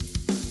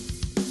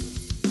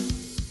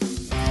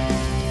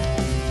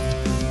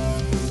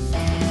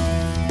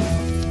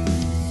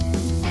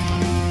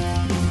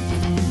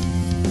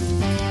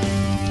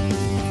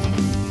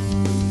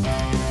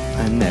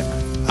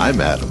I'm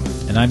Adam.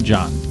 And I'm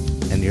John.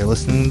 And you're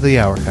listening to The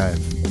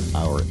Archive.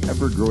 Our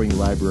ever-growing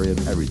library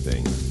of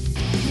everything.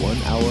 1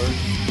 hour.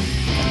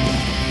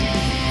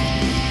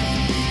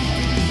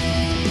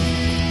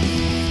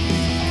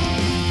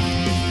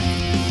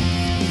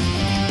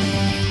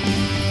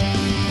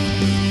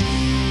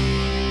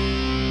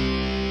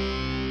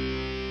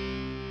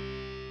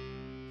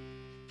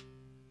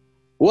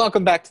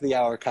 Welcome back to The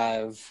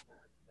Archive.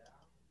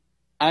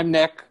 I'm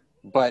Nick,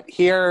 but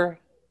here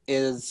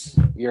is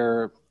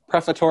your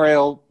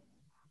prefatoral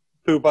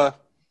pooba,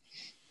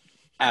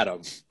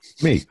 Adam.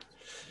 Me.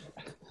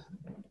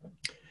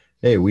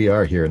 Hey, we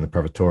are here in the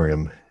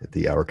Prevatorium at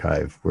the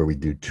Archive where we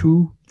do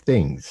two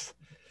things.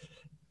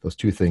 Those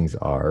two things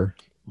are,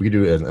 we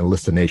can do an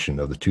hallucination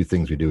of the two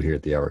things we do here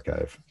at the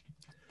Archive.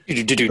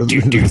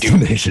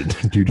 Hallucination.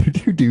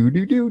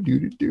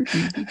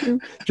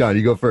 John,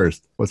 you go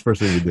first. What's the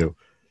first thing we do?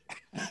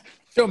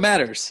 Show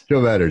matters.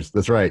 Show matters.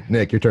 That's right.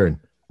 Nick, your turn.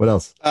 What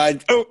else?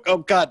 Oh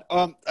God.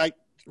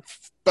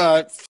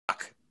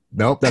 Fuck.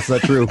 Nope, that's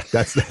not true.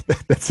 That's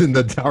in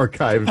the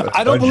Archive.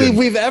 I don't believe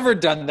we've ever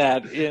done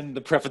that in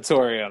the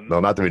Prefatorium. No,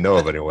 not that we know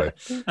of anyway.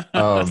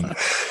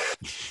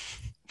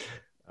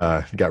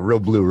 Got real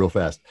blue real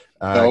fast.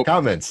 Nope.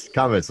 Comments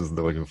was what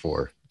I'm looking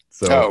for.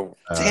 So,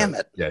 damn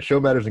it. Yeah, show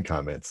matters and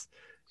comments.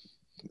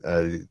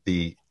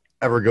 The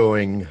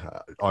ever-going,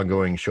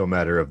 ongoing show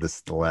matter of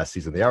the last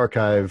season of the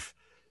Archive.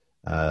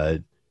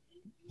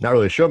 Not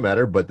really a show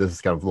matter, but this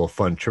is kind of a little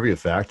fun trivia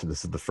fact.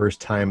 This is the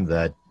first time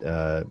that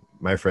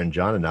my friend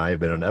John and I have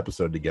been on an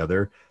episode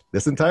together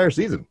this entire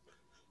season.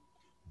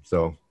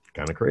 So,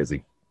 kind of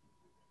crazy.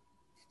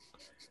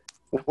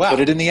 Wow. Put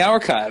it in the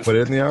archive. Put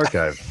it in the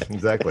Archive.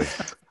 Exactly.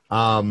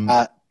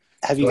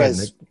 Have you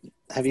guys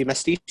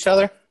missed each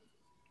other?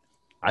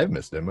 I've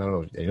missed him. I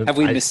don't know. Have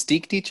we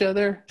mystiqued each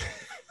other?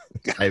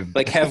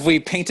 Have we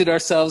painted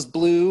ourselves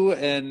blue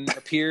and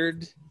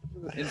appeared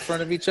in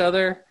front of each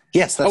other?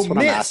 Yes, that's what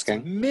I'm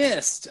asking.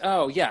 Missed.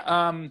 Oh,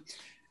 yeah.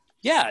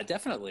 Yeah,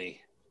 definitely.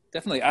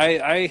 Definitely.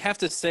 I have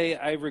to say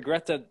I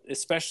regret that,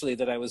 especially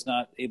that I was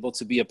not able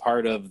to be a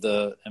part of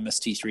the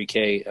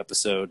MST3K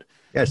episode.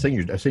 Yeah, I sang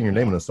your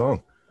name in a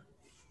song.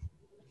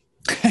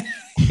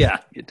 Yeah,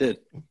 you did.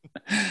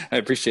 I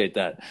appreciate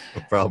that.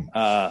 No problem.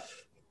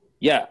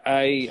 Yeah,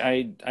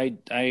 I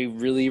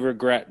really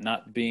regret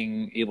not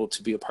being able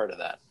to be a part of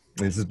that.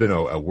 This has been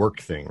a work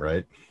thing,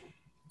 right?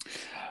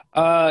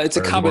 It's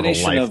or a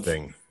combination of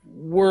thing?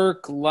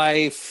 Work,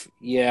 life.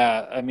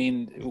 Yeah, I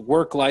mean,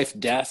 work, life,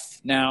 death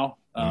now.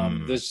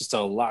 There's just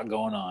a lot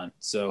going on.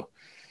 So,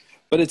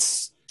 but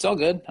it's all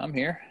good. I'm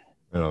here.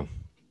 The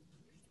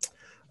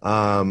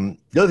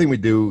other thing we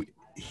do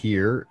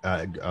here,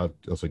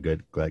 also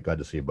good, glad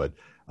to see you, bud.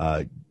 The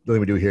other thing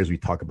we do here is we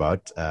talk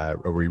about,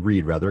 or we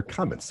read rather,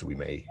 comments that we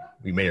may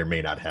or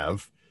may not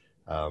have.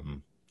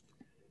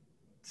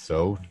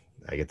 So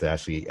I get to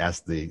actually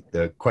ask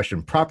the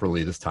question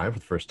properly this time for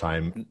the first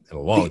time in a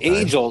long time. The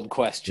age-old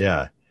question.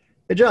 Yeah.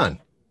 Hey, John,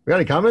 we got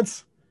any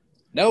comments?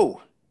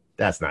 No.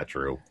 That's not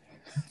true.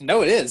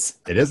 No, it is.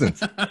 It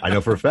isn't. I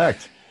know for a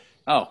fact.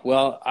 Oh,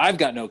 well, I've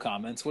got no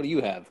comments. What do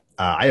you have?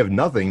 I have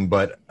nothing,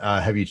 but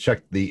have you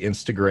checked the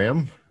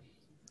Instagram?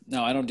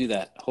 No, I don't do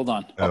that. Hold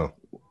on. Oh.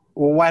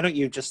 Well, why don't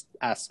you just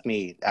ask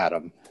me,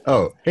 Adam?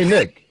 Oh, hey,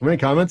 Nick, have any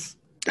comments?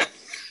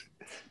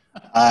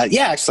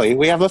 Yeah, actually,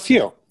 we have a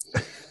few.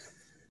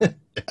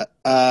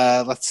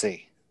 Let's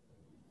see.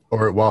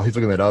 Or while he's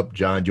looking that up,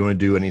 John, do you want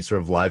to do any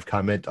sort of live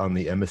comment on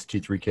the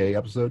MST3K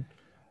episode?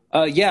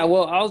 Yeah,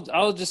 well,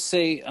 I'll just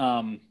say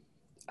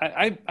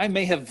I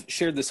may have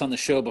shared this on the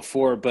show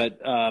before,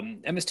 but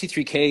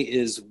MST3K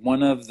is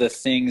one of the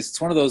things. It's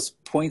one of those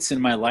points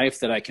in my life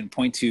that I can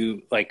point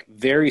to, like,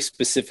 very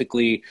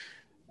specifically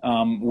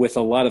with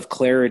a lot of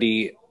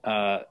clarity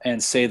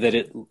and say that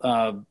it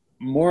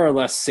more or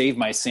less saved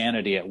my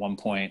sanity at one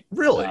point.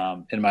 Really?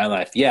 In my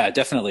life. Yeah,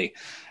 definitely.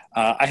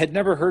 I had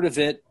never heard of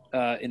it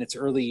in its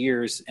early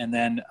years. And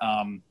then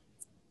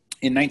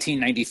in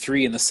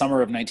 1993, in the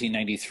summer of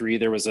 1993,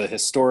 there was a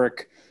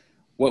historic,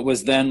 what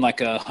was then like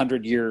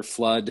 100-year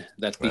flood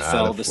that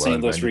befell the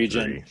St. Louis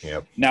region.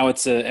 Yep. Now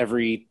it's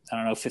every,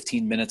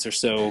 15 minutes or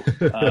so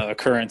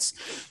occurrence.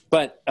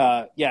 But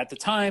yeah, at the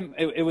time,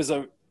 it was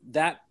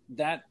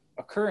that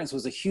occurrence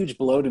was a huge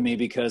blow to me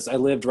because I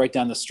lived right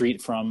down the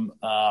street from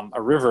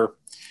a river.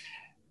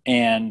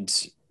 And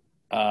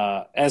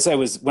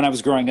when I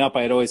was growing up,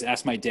 I had always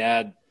asked my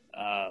dad,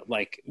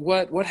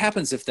 what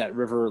happens if that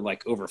river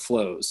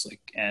overflows?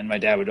 And my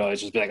dad would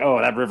always just be like,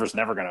 oh, that river's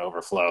never going to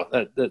overflow.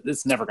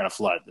 It's never going to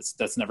flood.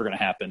 That's never going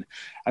to happen.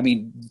 I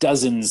mean,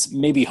 dozens,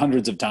 maybe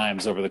hundreds of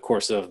times over the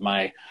course of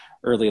my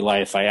early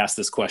life, I asked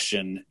this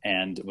question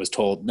and was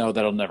told, no,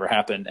 that'll never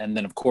happen. And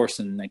then of course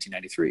in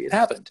 1993, it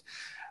happened.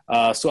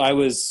 So I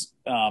was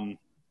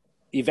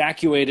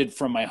evacuated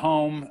from my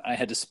home. I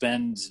had to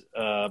spend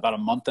about a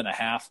month and a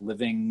half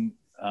living,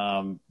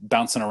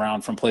 bouncing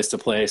around from place to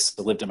place.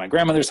 I lived in my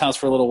grandmother's house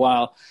for a little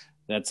while.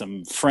 I had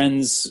some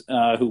friends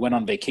who went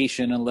on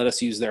vacation and let us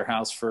use their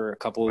house for a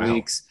couple of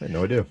weeks. I had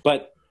no idea.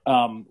 But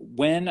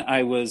when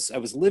I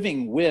was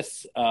living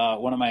with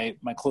one of my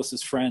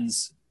closest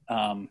friends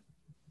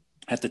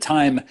at the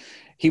time.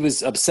 He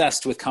was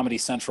obsessed with Comedy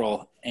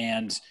Central,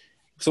 and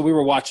so we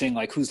were watching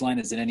like Whose Line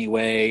Is It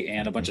Anyway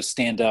and a bunch of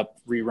stand-up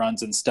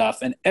reruns and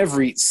stuff. And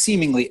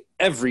seemingly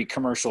every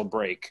commercial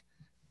break,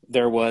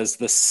 there was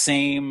the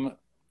same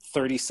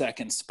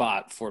 30-second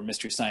spot for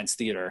Mystery Science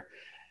Theater.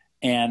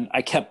 And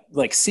I kept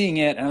like seeing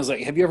it, and I was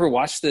like, "Have you ever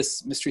watched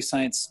this Mystery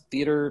Science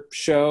Theater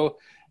show?"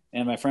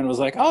 And my friend was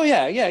like, "Oh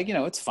yeah,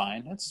 it's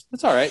fine.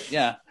 It's all right,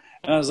 yeah."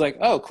 And I was like,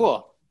 "Oh,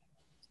 cool."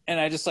 And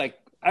I just like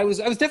I was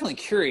definitely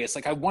curious.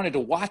 Like I wanted to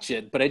watch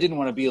it, but I didn't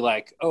want to be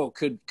like, "Oh,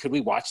 could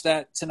we watch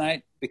that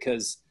tonight?"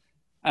 Because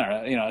I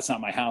don't know, it's not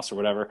my house or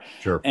whatever.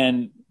 Sure.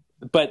 And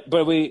but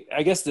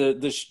I guess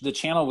the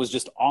channel was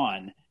just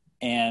on,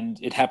 and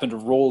it happened to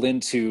roll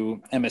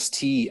into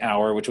MST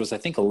hour, which was I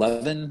think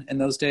 11 in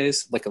those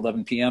days, like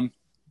 11 p.m.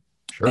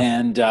 Sure.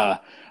 And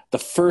the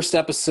first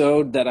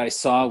episode that I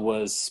saw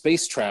was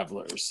Space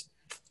Travelers,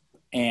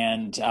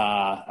 and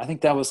I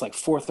think that was like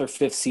 4th or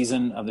 5th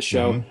season of the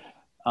show.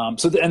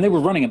 Mm-hmm. And they were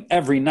running them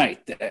every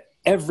night.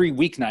 Every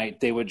weeknight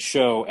they would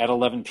show at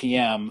 11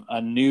 p.m.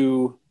 a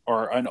new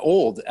or an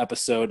old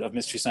episode of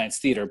Mystery Science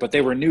Theater, but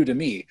they were new to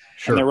me.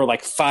 Sure. And there were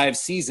like 5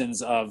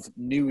 seasons of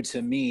new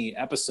to me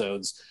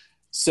episodes.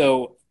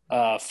 So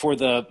for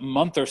the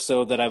month or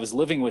so that I was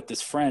living with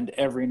this friend,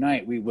 every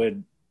night we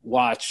would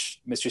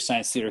watch Mystery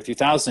Science Theater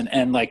 3000.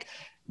 And like,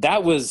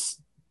 that was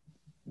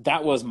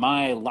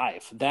my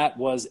life. That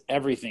was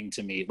everything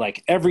to me.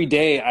 Like every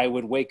day I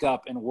would wake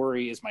up and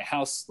worry, is my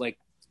house like,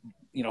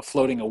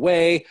 floating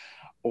away?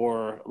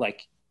 Or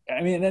like,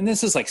 I mean, and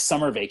this is like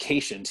summer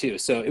vacation too.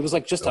 So it was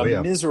like just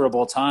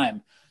miserable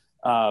time.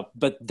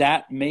 But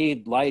that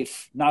made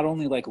life not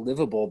only like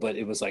livable, but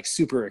it was like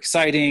super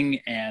exciting.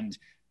 And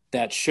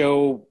that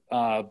show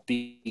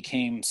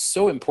became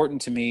so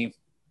important to me.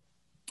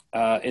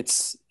 I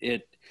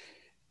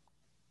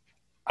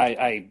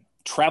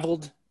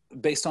traveled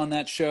based on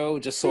that show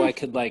just so I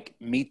could like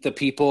meet the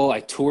people.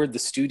 I toured the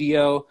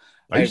studio.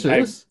 Are you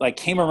serious? I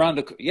came around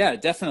to, yeah,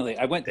 definitely.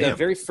 I went the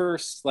very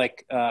first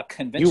like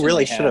convention. You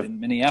really they had should have in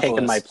Minneapolis.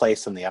 taken my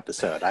place in the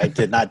episode. I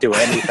did not do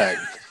anything.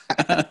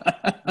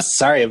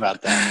 Sorry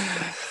about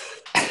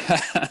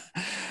that.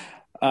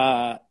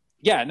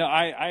 Yeah, no,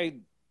 I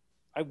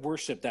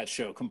worship that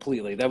show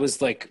completely. That was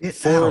like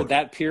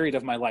that period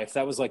of my life,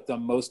 that was like the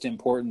most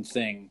important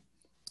thing.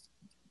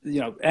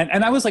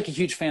 And I was like a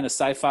huge fan of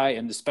sci-fi,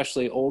 and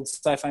especially old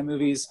sci-fi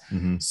movies.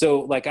 Mm-hmm. So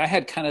like I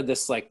had kind of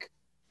this like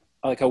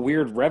a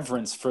weird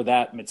reverence for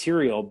that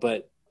material,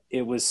 but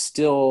it was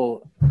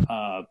still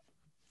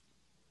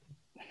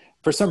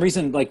for some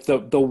reason, like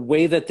the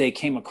way that they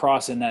came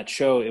across in that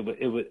show,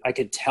 I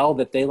could tell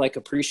that they like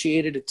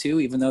appreciated it too,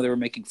 even though they were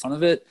making fun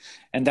of it.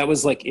 And that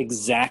was like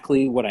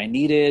exactly what I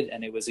needed.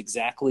 And it was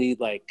exactly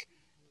like,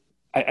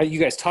 you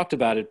guys talked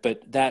about it,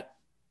 but that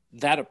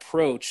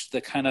approach,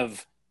 the kind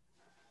of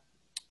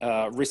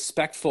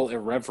respectful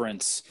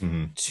irreverence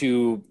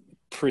to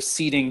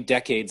preceding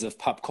decades of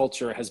pop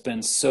culture has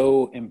been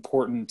so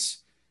important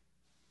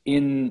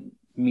in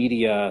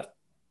media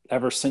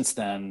ever since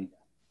then,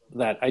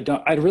 that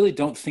I really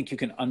don't think you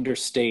can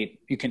understate.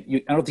 I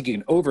don't think you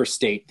can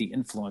overstate the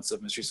influence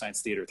of Mystery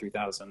Science Theater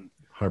 3000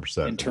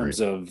 100% in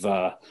terms of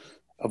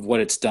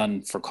what it's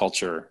done for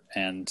culture,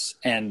 and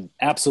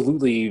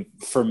absolutely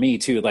for me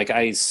too. Like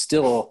I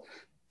still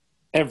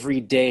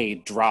every day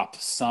drop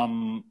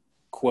some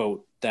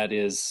quote that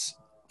is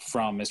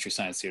from Mystery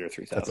Science Theater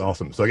 3000. That's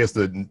awesome. So I guess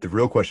the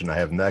real question I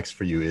have next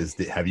for you is,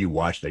 have you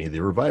watched any of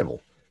the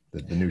revival,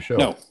 the new show?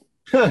 No.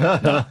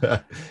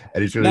 And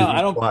he's really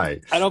I don't. Why?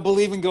 I don't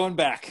believe in going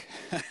back.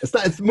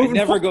 It's moving.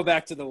 I never go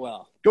back to the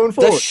well. Going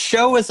forward. The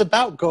show is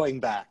about going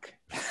back.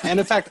 And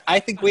in fact, I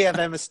think we have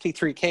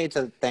MST3K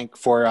to thank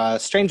for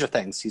Stranger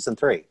Things season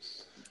 3,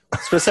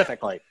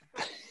 specifically.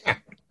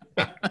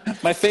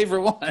 My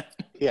favorite one.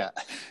 Yeah.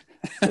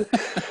 You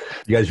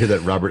guys hear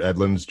that Robert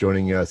Edlund's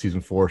joining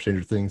season 4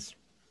 Stranger Things?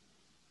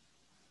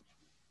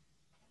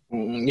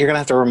 You're gonna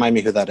have to remind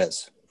me who that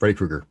is. Freddy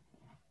Krueger.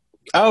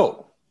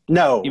 Oh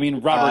no! You mean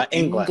Robert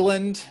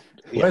Englund?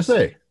 What did I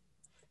say?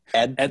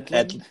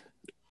 Edlund?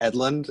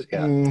 Edlund?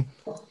 Yeah.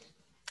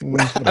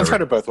 I've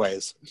heard it both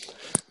ways.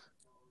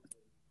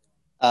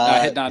 I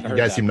had not heard. You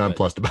guys that, seem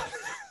nonplussed about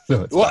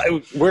it.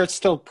 So we're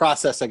still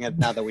processing it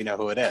now that we know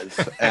who it is,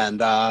 and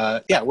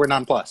we're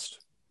nonplussed.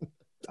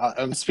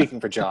 I'm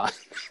speaking for John.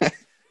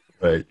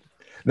 Right.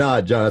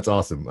 No, John, that's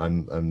awesome. I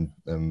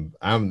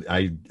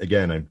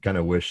kind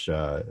of wish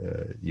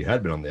you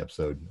had been on the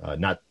episode,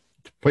 not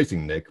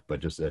placing Nick, but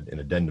just an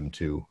addendum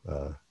to.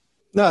 No,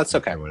 that's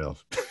okay. Everyone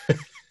else.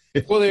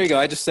 Well, there you go.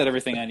 I just said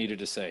everything I needed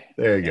to say.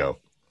 There you go.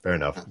 Fair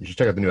enough. You should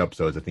check out the new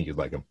episodes. I think you'd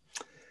like them.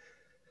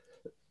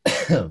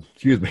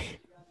 Excuse me.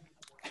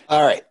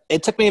 All right.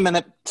 It took me a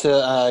minute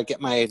to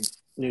get my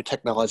new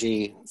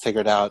technology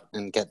figured out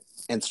and get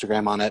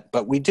Instagram on it,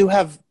 but we do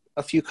have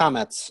a few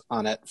comments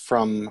on it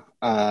from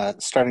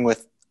starting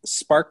with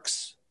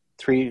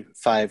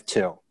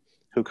Sparks352,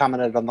 who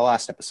commented on the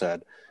last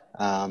episode.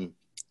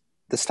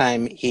 This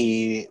time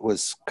he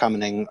was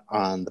commenting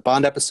on the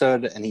Bond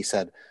episode, and he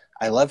said,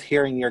 I love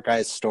hearing your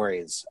guys'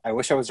 stories. I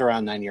wish I was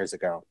around 9 years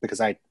ago,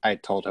 because I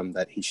told him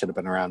that he should have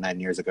been around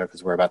 9 years ago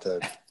because we're about to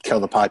kill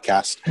the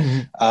podcast.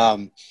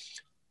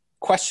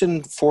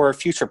 Question for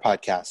future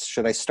podcasts.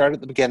 Should I start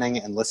at the beginning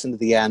and listen to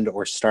the end,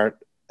 or start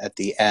at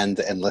the end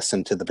and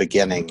listen to the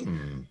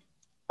beginning?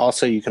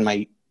 Also, you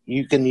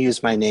can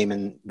use my name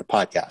in the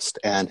podcast,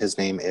 and his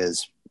name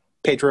is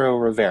Pedro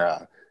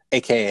Rivera,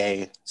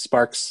 aka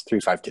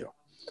Sparks352.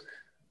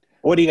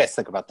 What do you guys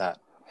think about that?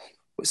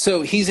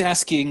 So he's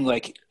asking,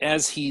 like,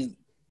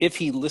 if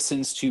he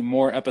listens to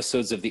more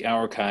episodes of the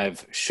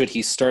archive, should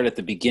he start at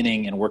the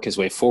beginning and work his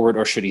way forward,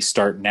 or should he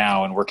start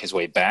now and work his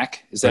way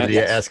back? Is that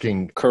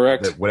asking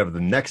correct? That whatever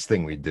the next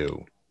thing we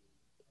do.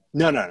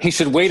 No. He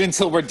should wait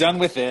until we're done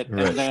with it,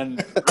 right, and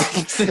then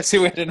listen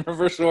to it in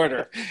reverse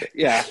order.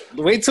 Yeah.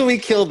 Wait till we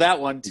kill that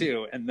one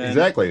too. And then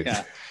exactly.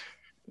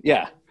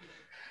 Yeah.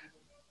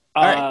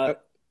 All right.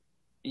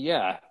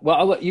 Yeah. Well,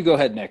 I'll let you go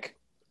ahead, Nick.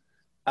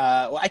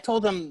 Well, I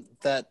told him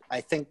that I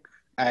think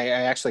I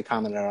actually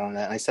commented on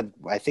it, and I said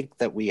I think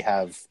that we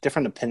have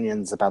different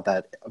opinions about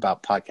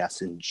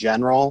podcasts in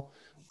general,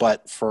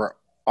 but for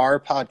our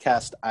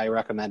podcast, I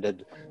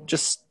recommended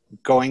just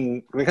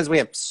going, because we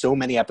have so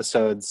many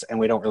episodes and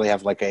we don't really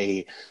have like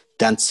a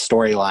dense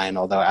storyline,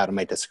 although Adam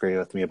might disagree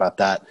with me about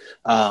that.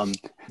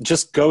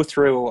 Just go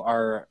through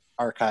our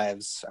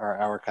archives,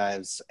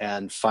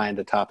 and find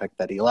a topic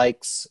that he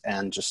likes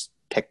and just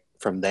pick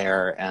from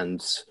there.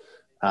 And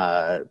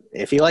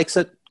if he likes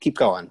it, keep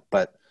going.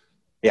 But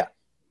yeah.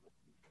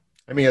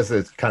 I mean,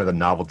 it's kind of the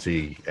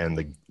novelty and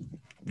the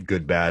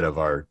good bad of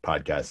our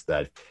podcast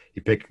that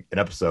you pick an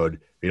episode,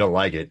 if you don't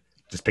like it,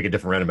 just pick a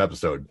different random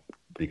episode,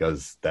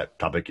 because that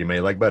topic you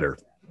may like better.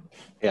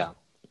 Yeah.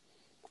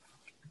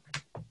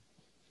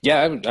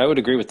 Yeah, I would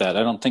agree with that.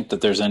 I don't think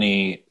that there's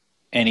any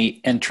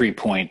entry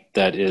point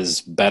that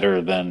is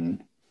better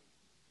than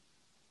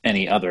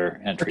any other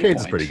entry point.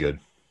 Arcade's pretty good.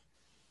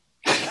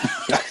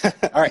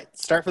 All right,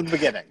 start from the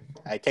beginning.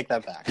 I take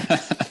that back.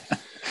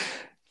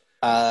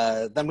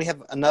 Then we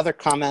have another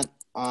comment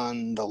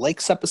on the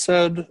Lakes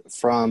episode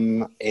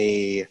from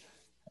a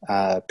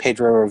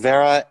Pedro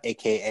Rivera,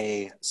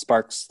 a.k.a.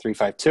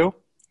 Sparks352.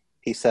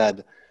 He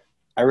said,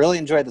 I really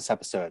enjoyed this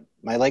episode.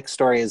 My lake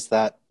story is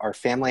that our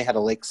family had a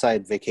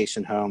lakeside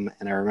vacation home,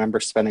 and I remember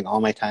spending all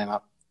my time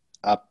up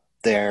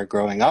there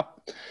growing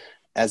up.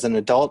 As an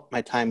adult,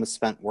 my time was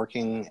spent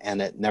working,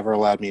 and it never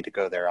allowed me to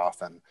go there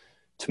often.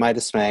 To my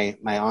dismay,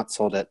 my aunt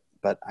sold it,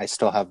 but I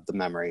still have the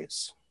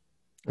memories.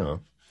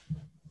 Oh.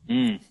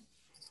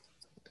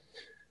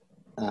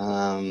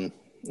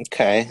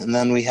 Okay, and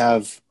then we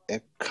have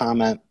a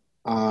comment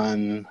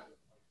on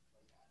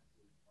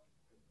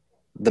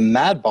the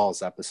Mad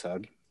Balls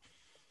episode,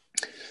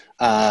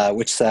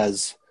 which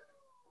says,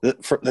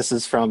 this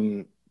is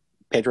from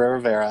Pedro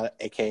Rivera,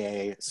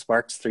 aka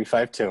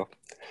Sparks352,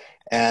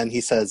 and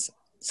he says,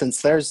 since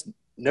there's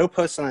no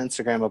post on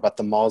Instagram about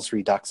the Malls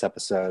Redux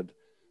episode,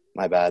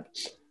 my bad,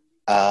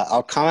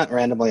 I'll comment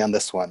randomly on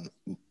this one.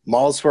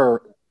 Malls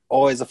were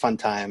always a fun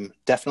time.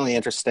 Definitely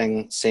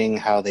interesting seeing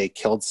how they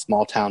killed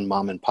small town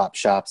mom and pop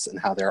shops and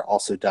how they're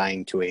also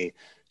dying to a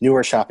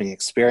newer shopping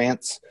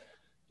experience.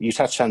 You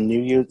touched on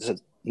new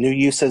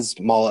uses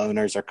mall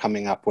owners are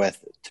coming up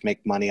with to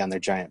make money on their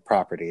giant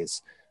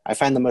properties. I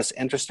find the most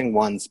interesting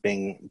ones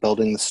being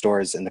building the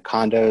stores into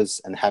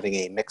condos and having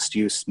a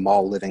mixed-use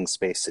mall living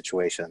space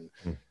situation.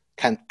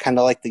 Kind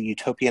of like the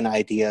utopian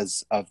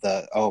ideas of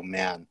the,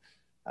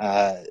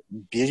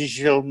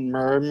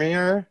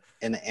 Bijlmermeer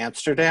in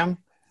Amsterdam.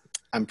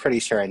 I'm pretty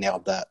sure I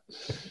nailed that.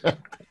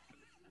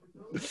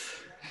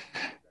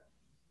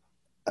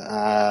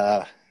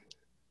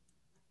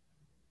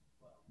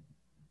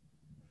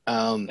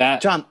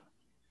 John,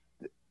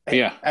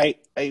 yeah. I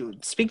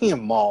speaking of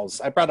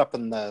malls, I brought up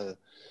in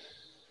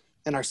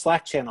our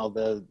Slack channel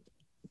the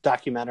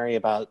documentary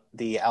about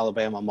the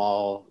Alabama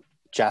Mall,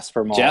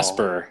 Jasper Mall.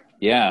 Jasper,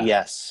 yeah.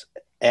 Yes.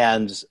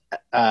 And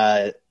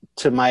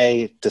to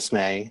my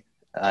dismay,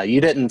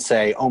 you didn't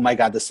say, oh my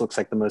God, this looks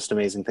like the most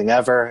amazing thing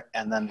ever.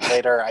 And then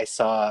later I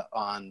saw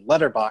on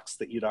Letterboxd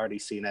that you'd already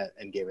seen it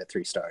and gave it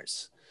 3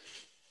 stars.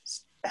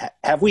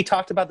 Have we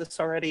talked about this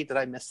already? Did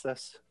I miss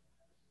this?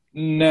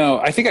 No,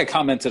 I think I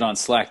commented on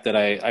Slack that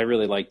I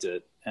really liked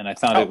it. And I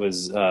thought it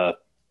was,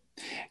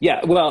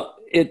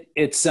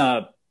 it's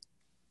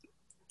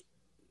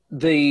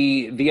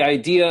the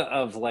idea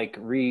of like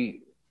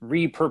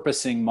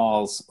repurposing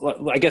malls.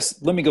 I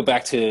guess let me go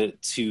back to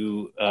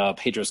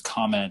Pedro's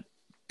comment,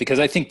 because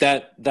I think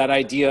that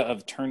idea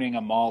of turning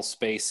a mall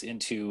space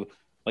into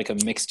like a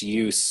mixed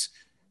use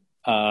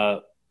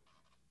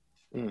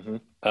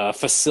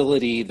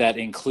facility that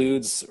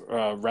includes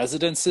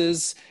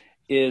residences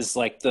is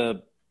like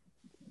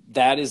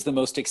that is the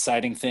most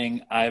exciting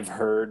thing I've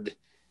heard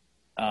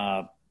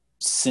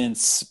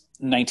since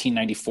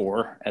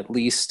 1994, at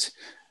least.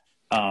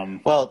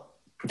 Well,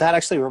 that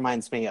actually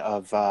reminds me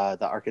of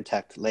the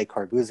architect Le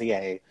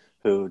Corbusier,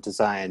 who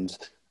designed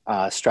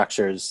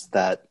structures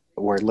that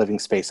were living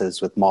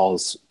spaces with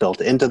malls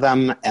built into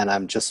them. And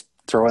I'm just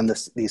throwing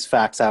these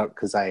facts out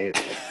because I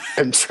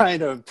am trying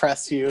to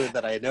impress you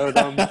that I know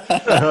them.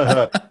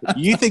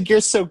 You think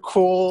you're so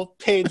cool,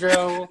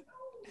 Pedro.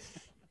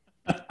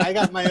 I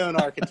got my own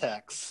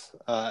architects.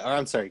 Or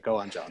I'm sorry, go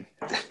on, John.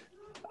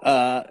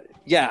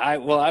 Yeah, I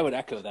would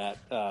echo that.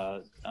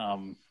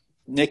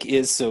 Nick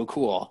is so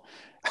cool.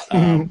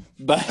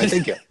 But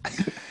Thank you.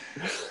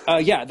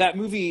 yeah, that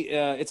movie,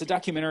 it's a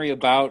documentary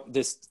about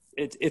this.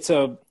 It's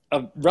a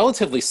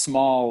relatively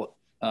small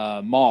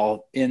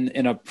mall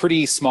in a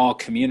pretty small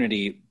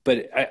community,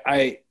 but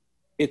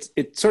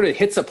it sort of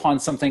hits upon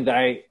something that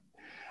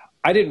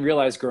I didn't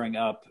realize growing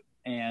up,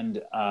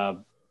 and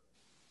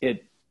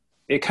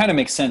it kind of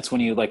makes sense when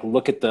you like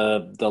look at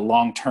the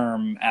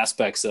long-term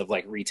aspects of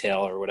like retail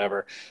or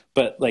whatever.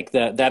 But like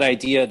that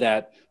idea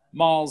that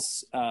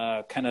malls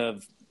kind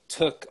of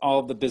took all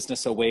of the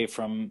business away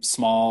from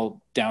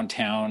small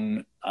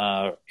downtown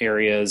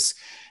areas,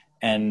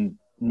 and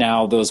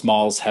now those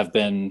malls have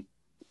been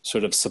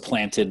sort of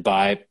supplanted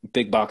by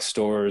big box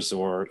stores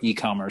or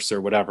e-commerce or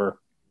whatever.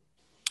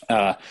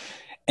 And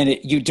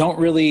you don't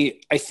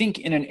really, I think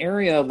in an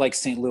area like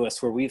St.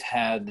 Louis where we've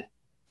had,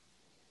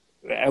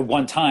 at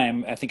one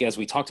time, I think as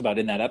we talked about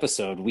in that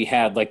episode, we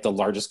had like the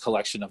largest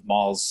collection of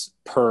malls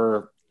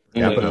per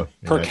capita.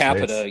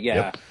 Yeah.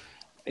 Yep.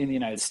 In the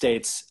United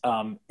States.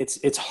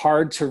 It's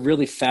hard to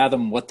really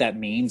fathom what that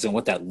means and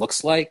what that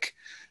looks like.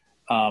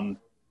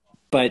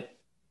 But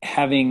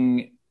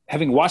having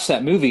watched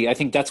that movie, I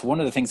think that's one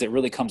of the things that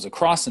really comes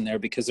across in there,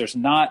 because there's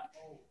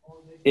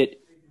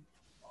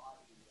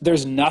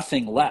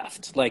nothing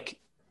left. Like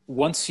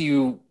once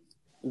you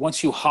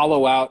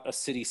hollow out a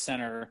city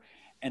center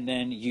and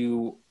then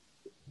you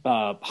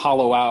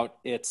hollow out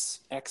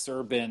its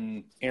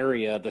ex-urban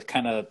area, the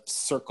kind of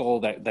circle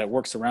that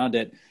works around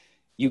it,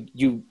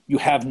 you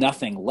have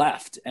nothing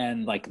left.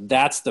 And like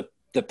that's the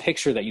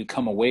picture that you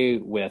come away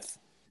with.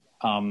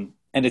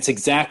 And it's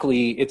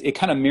exactly, it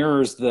kind of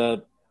mirrors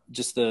the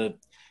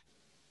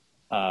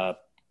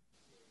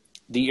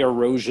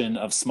erosion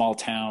of small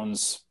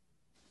towns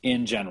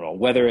in general,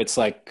 whether it's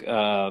like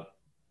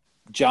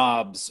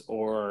jobs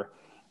or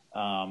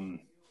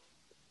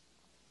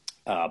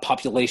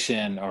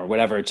population or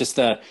whatever. Just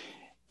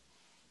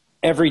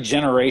every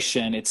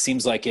generation, it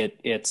seems like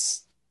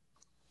it's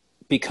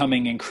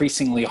becoming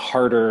increasingly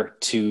harder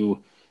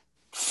to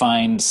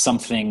find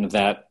something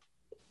that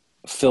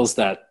fills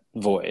that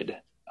void.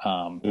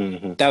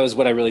 That was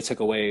what I really took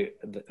away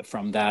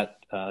from that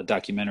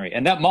documentary.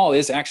 And that mall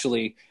is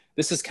actually,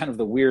 this is kind of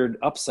the weird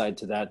upside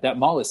to that. That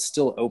mall is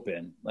still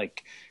open.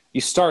 Like you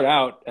start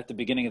out at the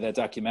beginning of that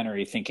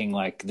documentary thinking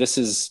like, this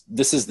is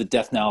the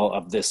death knell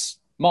of this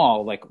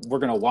mall. Like we're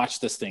going to watch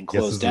this thing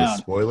close down. A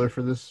spoiler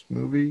for this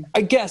movie?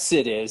 I guess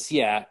it is.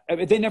 Yeah. I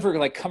mean, they never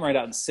like come right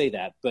out and say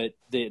that, but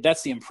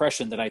that's the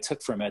impression that I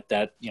took from it,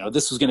 that, you know,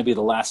 this was going to be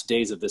the last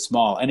days of this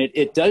mall. And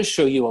it does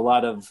show you a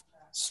lot of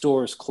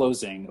stores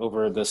closing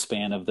over the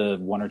span of the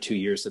 1 or 2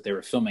 years that they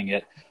were filming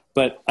it.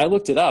 But I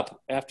looked it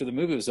up after the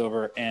movie was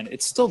over and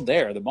it's still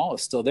there. The mall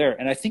is still there.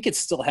 And I think it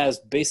still has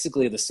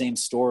basically the same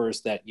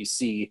stores that you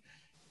see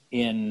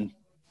in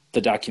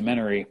the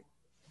documentary.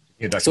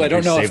 So I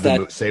don't know if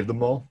that saved the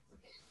mall.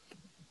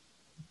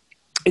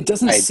 It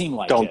doesn't seem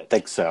like it. I don't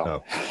think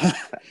so. Oh.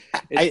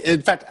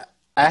 In fact,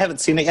 I haven't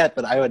seen it yet,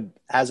 but I would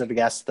hazard a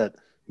guess that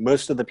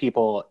most of the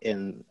people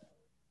in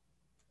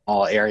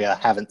all area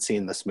haven't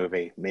seen this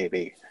movie,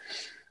 maybe.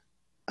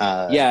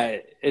 Yeah,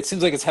 it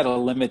seems like it's had a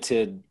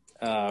limited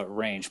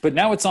range, but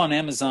now it's on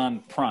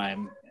Amazon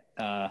Prime,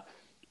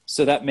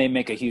 so that may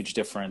make a huge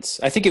difference.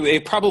 I think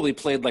it probably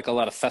played like a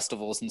lot of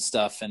festivals and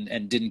stuff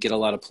and didn't get a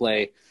lot of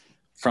play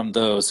from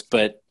those,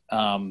 but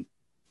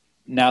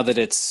now that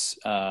it's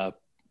now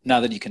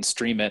that you can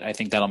stream it, I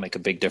think that'll make a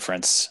big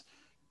difference.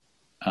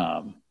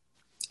 And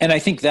I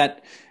think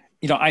that,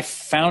 you know, I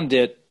found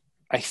it,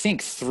 I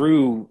think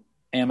through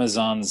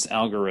Amazon's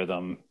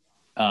algorithm,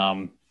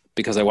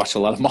 because I watch a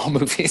lot of mall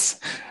movies,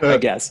 I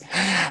guess.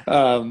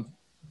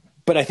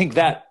 But I think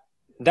that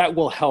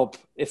will help.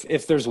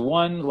 If there's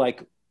one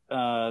like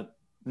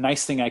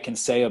nice thing I can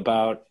say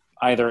about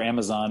either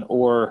Amazon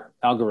or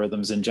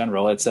algorithms in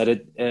general, it's that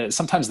it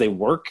sometimes they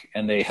work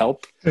and they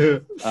help.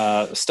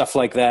 Stuff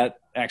like that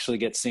actually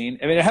gets seen.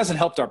 I mean, it hasn't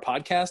helped our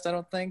podcast, I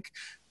don't think,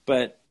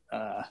 but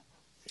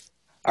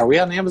are we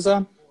on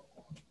Amazon?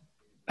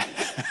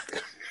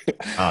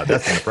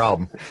 That's the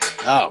problem.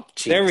 Oh,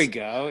 geez. There we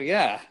go.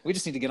 Yeah, we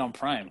just need to get on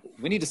Prime.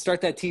 We need to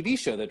start that TV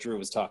show that Drew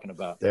was talking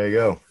about. There you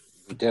go.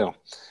 We do.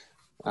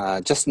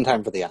 Just in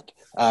time for the end.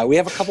 We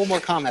have a couple more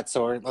comments,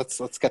 so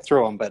let's get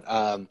through them. But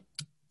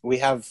we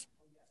have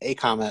a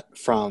comment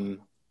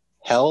from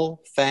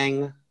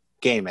Hellfang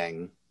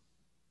Gaming,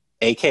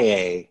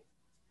 a.k.a.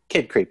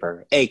 Kid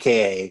Creeper,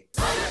 a.k.a.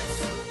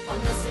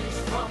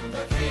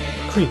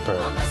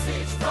 Creeper.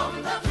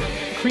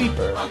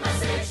 Creeper.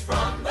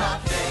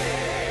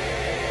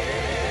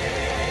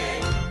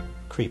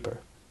 Creeper.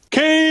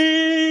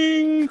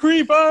 King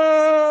Creeper,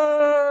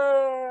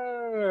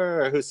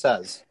 who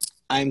says,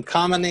 I'm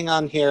commenting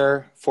on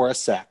here for a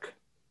sec.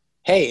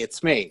 Hey,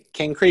 it's me,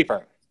 King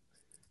Creeper.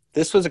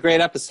 This was a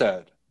great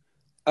episode.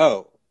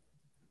 Oh,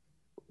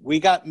 we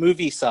got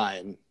movie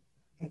sign,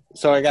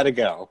 so I got to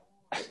go.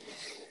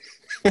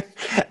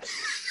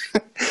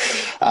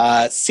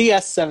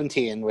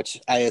 CS17, which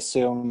I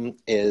assume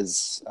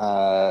is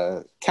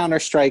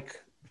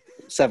Counter-Strike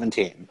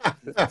 17.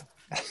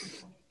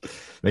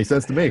 Makes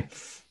sense to me.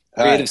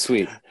 Creative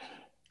Suite.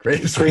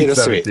 Creative Creative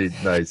Suite Suite.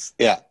 17. Nice.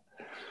 Yeah.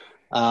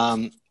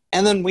 And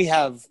then we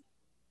have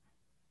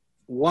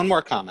one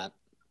more comment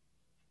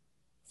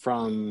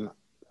from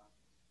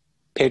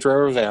Pedro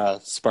Rivera,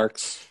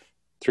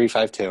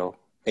 Sparks352,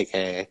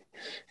 aka,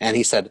 and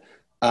he said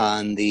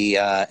on the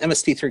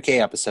MST3K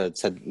episode,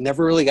 said,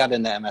 never really got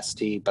into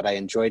MST, but I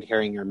enjoyed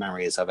hearing your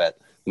memories of it.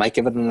 Might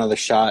give it another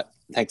shot.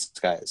 Thanks,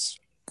 guys.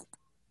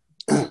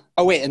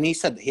 Oh, wait, and he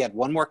said he had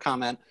one more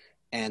comment,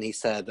 and he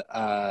said,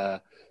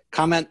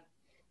 comment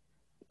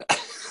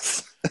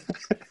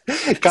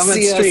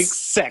streak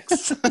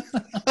 6.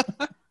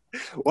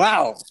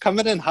 Wow,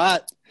 coming in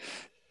hot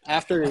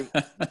after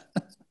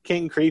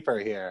King Creeper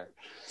here.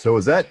 So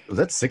was that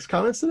 6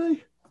 comments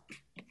today?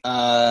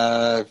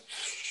 5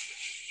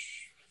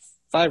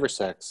 or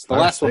 6. The 5 or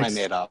last one I 6?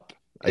 made up.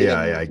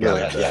 Yeah, I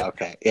got it. Yeah,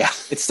 okay. Yeah.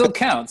 It still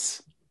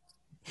counts.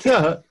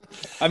 I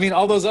I mean,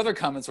 all those other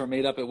comments were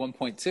made up at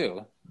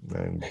 1.2.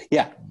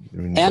 Yeah.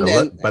 mean,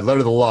 And by letter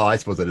of the law, I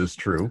suppose that is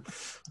true.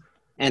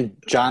 And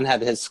John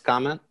had his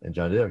comment. And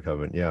John did have a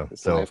comment, yeah.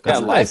 So live that's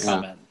Yeah, nice.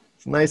 live comment.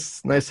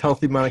 Nice,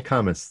 healthy amount of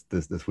comments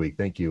this week.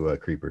 Thank you,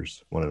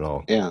 creepers, one and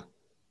all. Yeah.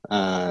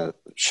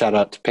 Shout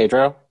out to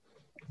Pedro.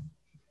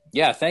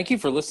 Yeah, thank you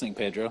for listening,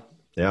 Pedro.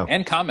 Yeah,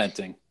 And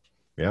commenting.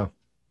 yeah.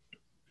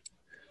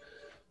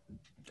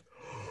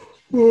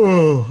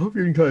 Oh, I'm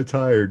getting kind of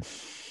tired.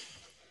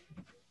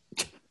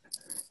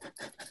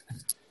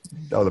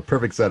 That was a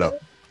perfect setup.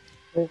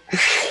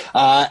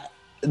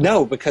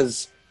 No,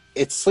 because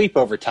it's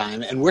sleepover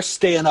time and we're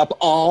staying up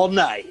all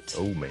night.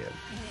 Oh man.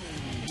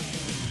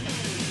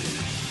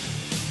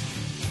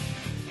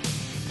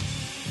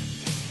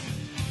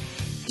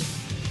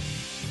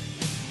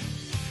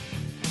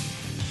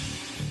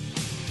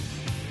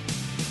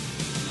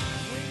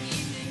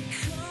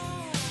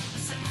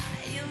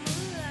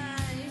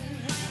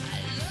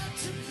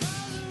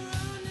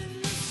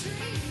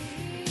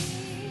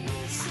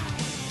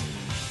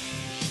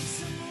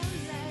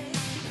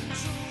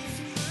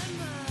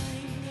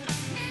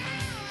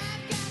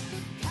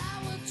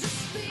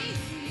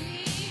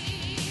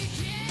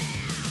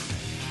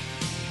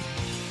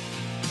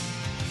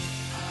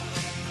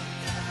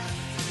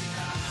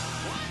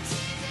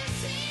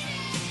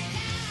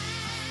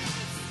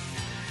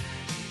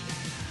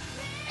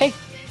 Hey,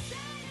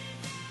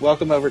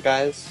 welcome over,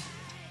 guys.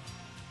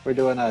 We're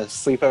doing a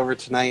sleepover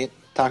tonight,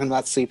 talking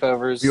about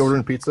sleepovers. You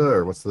ordering pizza,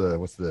 or what's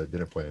the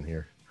dinner plan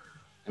here?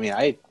 I mean,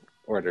 I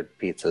ordered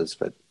pizzas,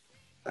 but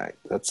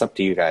that's up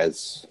to you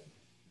guys.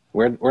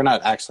 We're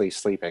not actually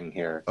sleeping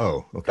here.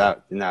 Oh, okay.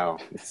 No,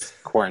 it's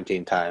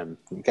quarantine time.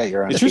 You got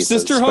your own. Is your pizzas,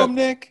 sister but, home,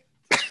 Nick?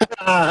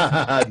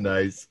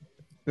 Nice.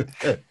 You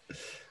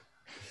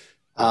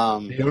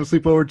want to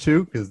sleep over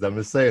too? Because I'm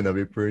just saying that'd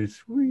be pretty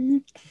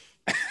sweet.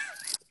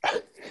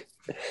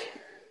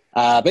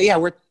 But yeah,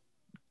 we're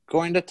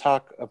going to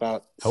talk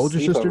about How old's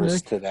your sister, sleepovers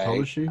Nick? today. How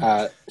old is she?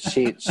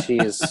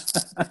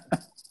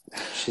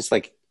 She's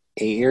like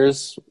 8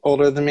 years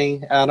older than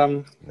me,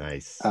 Adam.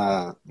 Nice.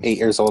 8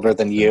 years older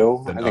than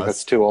you. Than I think us.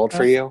 that's too old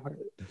for you.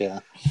 Yeah.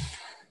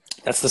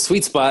 That's the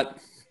sweet spot.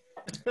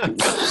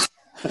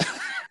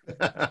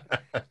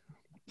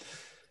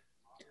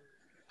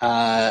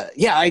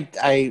 Yeah,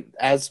 I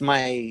as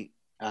my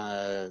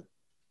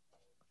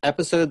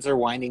episodes are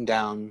winding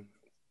down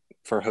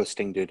for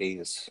hosting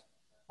duties,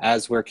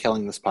 as we're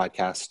killing this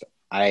podcast,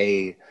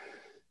 I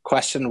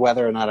questioned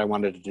whether or not I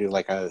wanted to do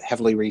like a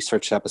heavily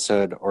researched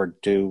episode or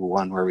do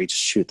one where we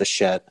just shoot the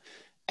shit.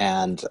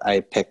 And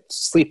I picked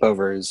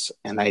Sleepovers,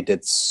 and I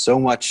did so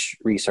much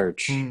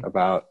research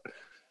about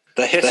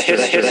the history.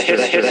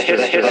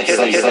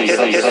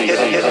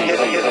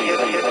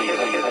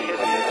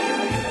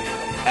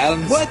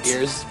 Adam's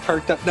ears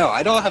perked up. No,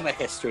 I don't have a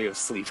history of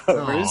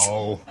sleepovers.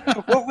 Oh,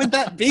 What would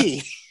that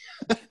be?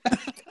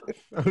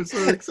 I'm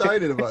so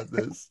excited about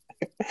this.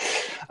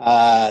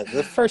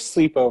 The first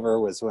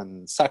sleepover was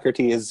when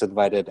Socrates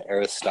invited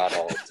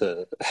Aristotle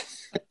to.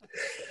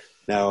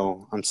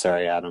 No, I'm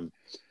sorry, Adam.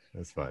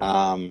 That's fine.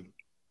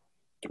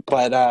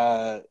 But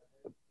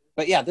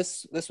yeah,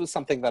 this was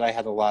something that I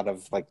had a lot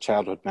of like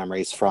childhood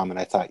memories from, and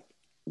I thought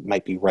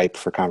might be ripe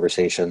for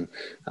conversation.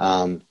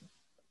 Yeah,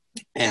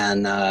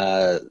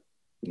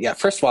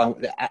 first of all,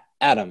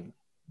 Adam.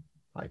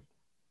 Hi.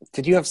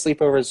 Did you have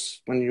sleepovers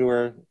when you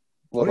were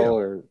little,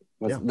 or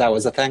that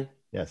was a thing?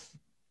 Yes.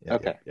 Yeah,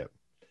 Okay. Yeah.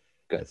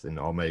 Good. Yes, in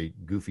all my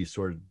goofy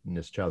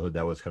sordidness childhood,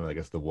 that was kind of, I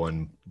guess, the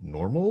one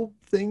normal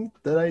thing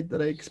that I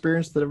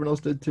experienced that everyone else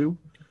did too.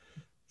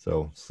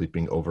 So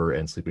sleeping over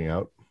and sleeping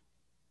out.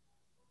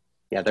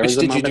 Yeah, there Which was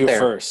a did you moment do there.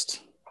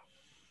 first?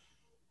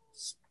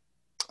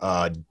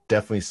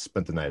 Definitely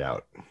spent the night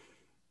out.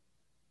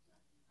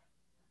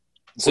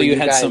 So Were you you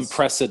had some guys-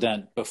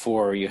 precedent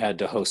before you had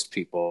to host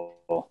people.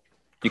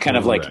 You kind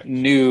of like Correct.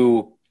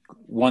 knew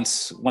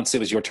once it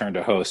was your turn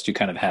to host, you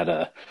kind of had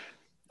a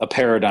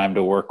paradigm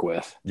to work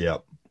with.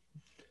 Yep.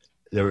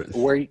 There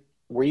was,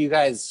 Were you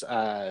guys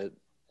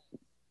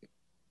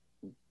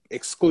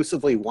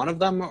exclusively one of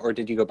them, or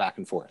did you go back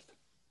and forth?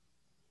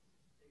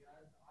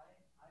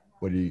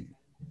 what do you?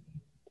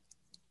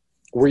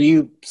 Were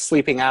you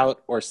sleeping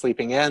out or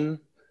sleeping in?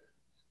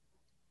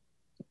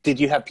 Did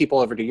you have people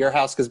over to your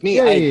house? Because me,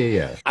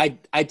 Yeah.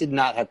 I did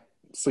not have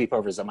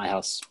sleepovers at my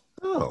house,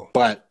 Oh,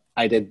 but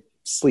I did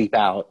sleep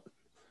out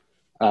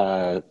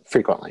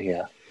frequently.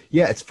 Yeah.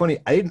 yeah. It's funny.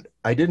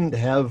 I didn't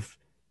have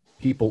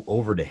people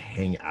over to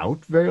hang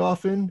out very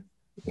often.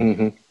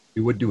 Mm-hmm.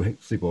 We would do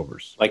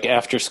sleepovers. Like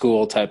after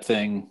school type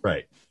thing.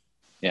 Right.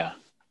 Yeah.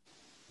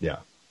 Yeah.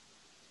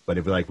 But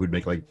if we'd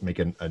make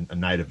a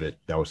night of it,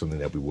 that was something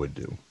that we would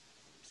do.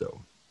 So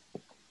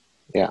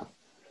Yeah.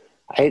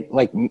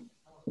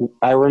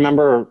 I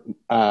remember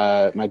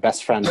my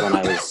best friend when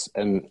I was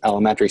in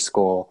elementary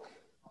school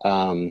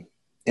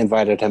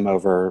invited him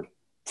over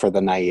for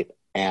the night,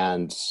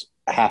 and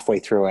halfway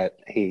through it,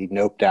 he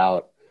noped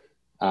out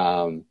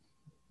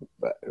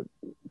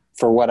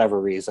for whatever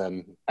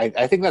reason.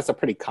 I think that's a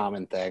pretty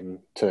common thing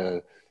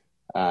to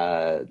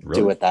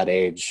do at that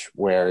age,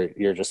 where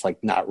you're just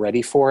like not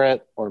ready for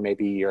it, or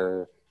maybe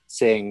you're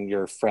seeing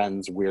your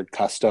friends' weird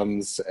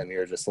customs and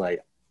you're just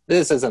like,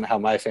 this isn't how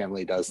my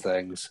family does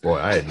things. boy,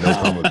 I had no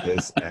problem with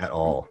this at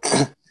all.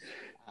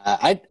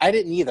 I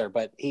didn't either,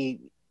 but he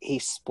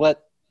split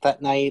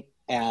that night,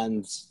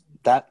 and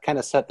that kind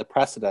of set the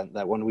precedent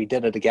that when we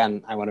did it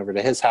again, I went over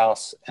to his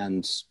house,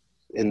 and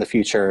in the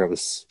future it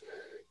was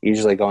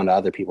usually going to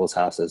other people's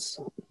houses.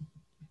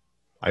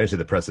 I just say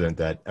the precedent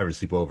that every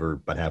sleepover,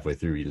 about halfway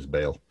through, you just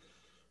bail.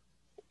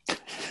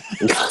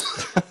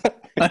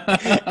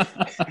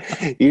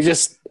 You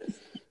just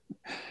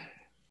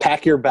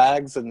pack your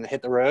bags and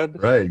hit the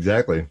road. Right,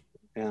 exactly.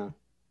 Yeah.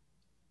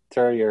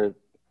 Throw your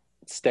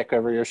stick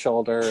over your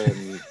shoulder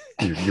and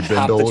Your hop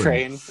bindle the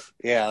train.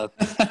 Yeah.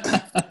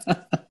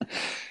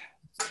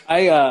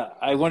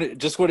 I want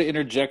to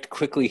interject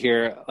quickly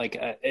here. Like,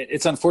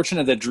 it's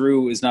unfortunate that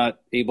Drew is not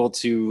able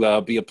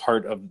to be a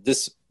part of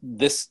this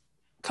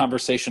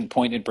conversation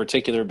point in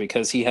particular,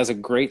 because he has a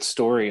great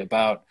story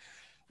about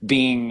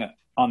being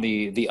on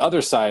the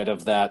other side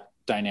of that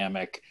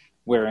dynamic,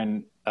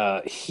 wherein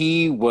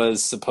he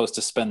was supposed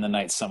to spend the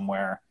night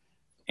somewhere,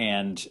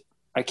 and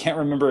I can't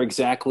remember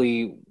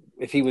exactly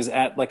if he was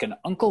at like an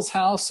uncle's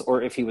house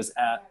or if he was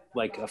at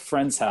like a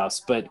friend's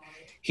house, but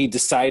he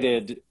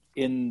decided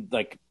in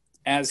like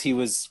as it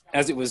was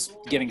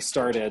getting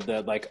started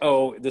that like,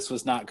 oh, this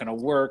was not going to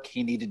work.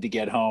 He needed to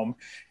get home,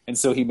 and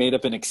so he made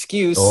up an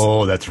excuse.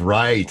 Oh, that's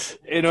right.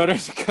 In order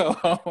to go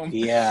home.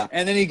 Yeah.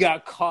 And then he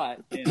got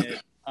caught in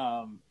it.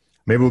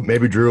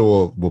 Maybe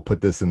Drew will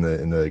put this in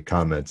the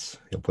comments.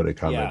 He'll put a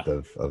comment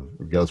Yeah. of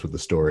regardless with the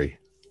story.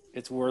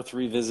 It's worth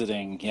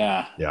revisiting.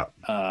 Yeah. Yeah.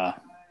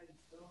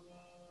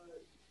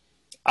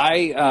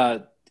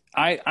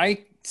 I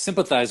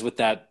sympathize with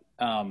that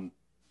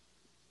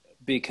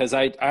because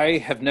I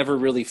have never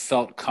really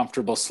felt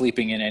comfortable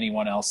sleeping in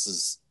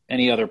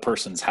any other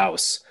person's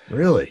house.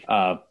 Really?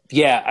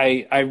 Yeah,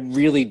 I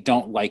really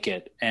don't like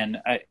it,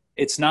 and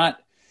it's not.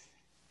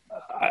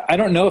 I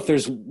don't know if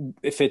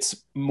it's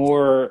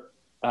more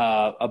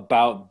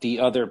about the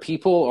other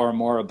people or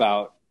more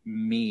about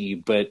me,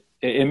 but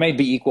it may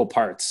be equal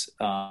parts.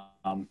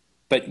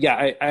 But yeah,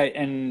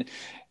 and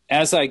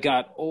as I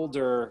got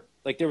older,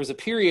 like there was a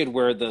period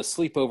where the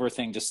sleepover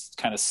thing just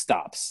kind of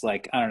stops.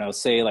 Like, I don't know,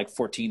 say like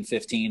 14,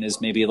 15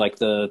 is maybe like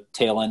the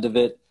tail end of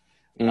it.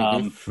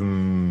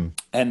 And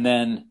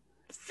then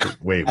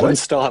Wait, I'm what?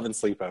 still having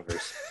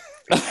sleepovers.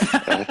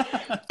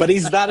 But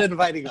he's not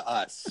inviting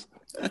us.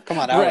 Come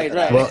on. Right.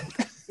 Well,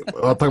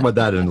 I'll talk about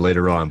that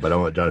later on, but I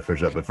want John to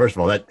finish up. But first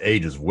of all, that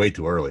age is way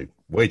too early.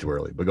 Way too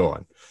early, but go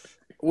on.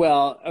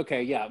 Well,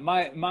 okay, yeah.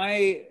 My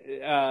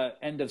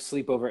end of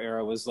sleepover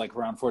era was like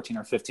around 14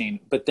 or 15.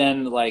 But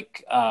then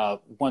like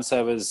once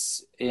I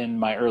was in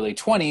my early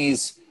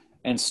 20s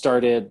and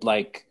started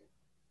like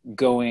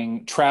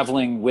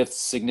traveling with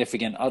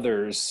significant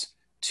others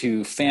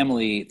to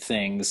family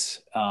things,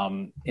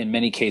 in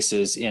many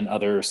cases in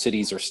other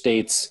cities or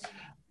states,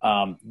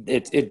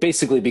 it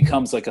basically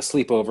becomes like a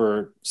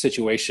sleepover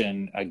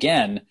situation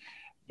again.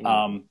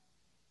 And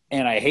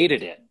I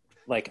hated it.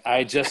 Like,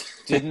 I just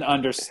didn't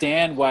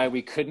understand why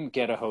we couldn't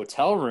get a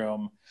hotel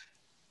room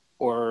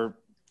or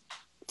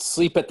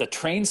sleep at the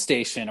train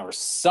station or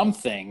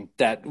something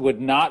that would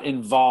not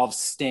involve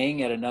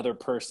staying at another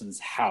person's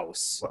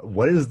house.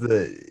 What is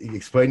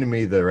explain to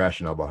me the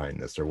rationale behind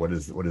this, or what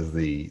is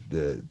the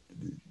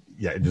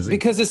yeah,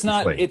 because it's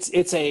not,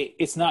 explain.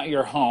 it's not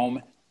your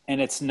home, and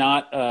it's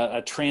not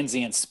a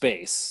transient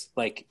space.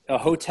 Like a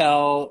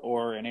hotel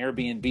or an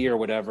Airbnb or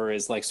whatever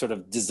is like sort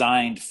of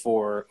designed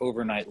for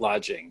overnight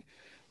lodging.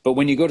 But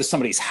when you go to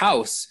somebody's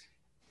house,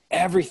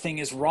 everything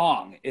is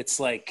wrong. It's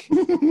like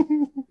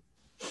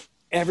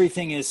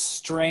everything is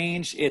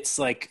strange. It's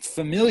like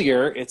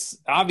familiar. It's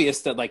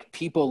obvious that like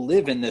people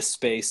live in this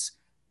space,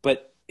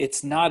 but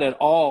it's not at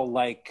all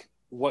like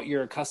what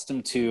you're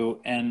accustomed to,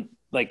 and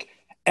like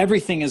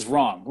everything is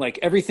wrong. Like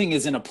everything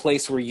is in a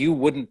place where you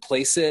wouldn't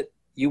place it.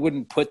 You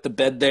wouldn't put the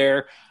bed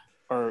there,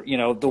 or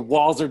the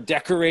walls are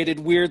decorated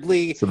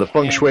weirdly. So the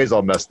feng shui is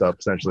all messed up,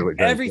 essentially. What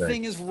you're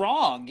everything is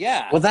wrong.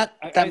 Yeah. Well, that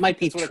I might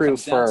be think that's what it true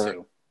comes down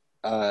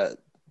for to.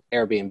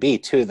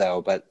 Airbnb too,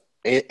 though. But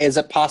is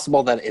it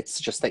possible that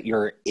it's just that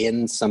you're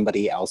in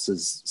somebody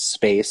else's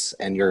space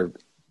and you're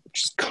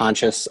just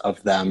conscious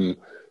of them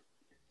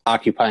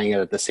occupying it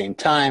at the same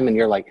time, and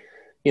you're like,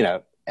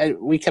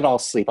 we could all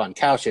sleep on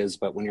couches,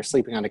 but when you're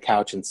sleeping on a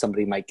couch and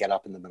somebody might get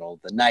up in the middle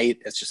of the night,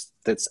 it's just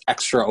this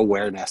extra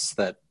awareness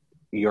that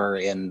you're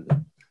in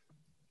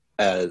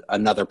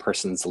another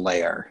person's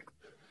lair.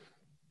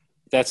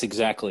 That's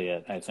exactly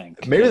it, I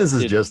think. Maybe this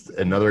is just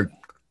another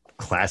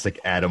classic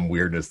Adam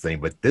weirdness thing,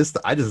 but this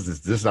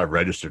is not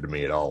registered to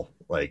me at all.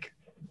 Like,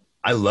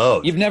 I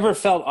love. You've never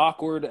felt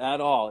awkward at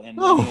all in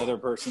any other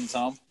person's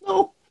home?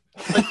 No.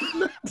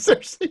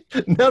 Seriously,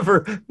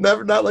 never,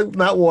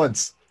 not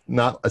once,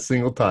 not a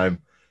single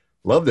time.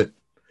 Loved it.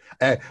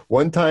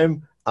 One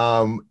time,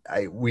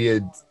 I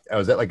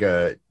was at like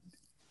a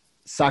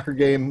soccer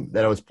game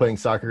that I was playing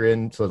soccer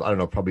in. So I don't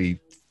know, probably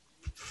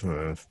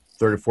third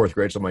or fourth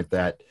grade, something like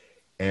that.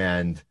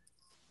 And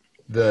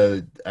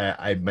one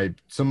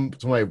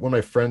of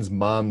my friend's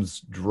moms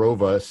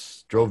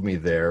drove me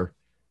there,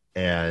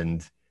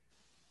 and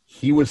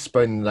he was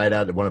spending the night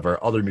out at one of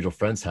our other mutual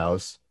friends'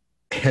 house.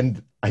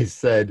 And I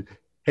said,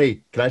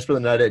 "Hey, can I spend the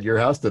night at your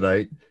house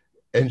tonight?"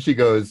 And she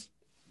goes,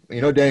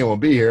 "Danny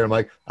won't be here." I'm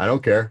like, "I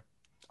don't care."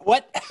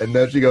 What? And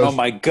then she goes, "Oh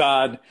my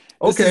God.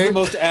 This okay. is the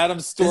most Adam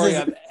story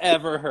I've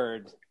ever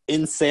heard."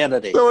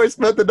 Insanity. So I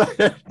spent the night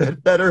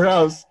at her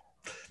house,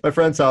 my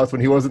friend's house, when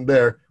he wasn't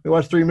there. We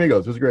watched Three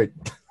Amigos. It was great.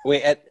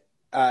 Wait,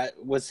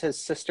 was his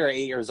sister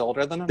 8 years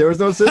older than him? There was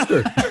no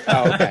sister.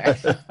 Oh, okay.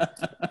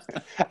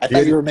 I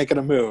thought you were making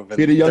a move.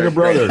 He had a younger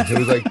brother. He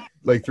was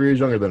like 3 years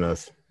younger than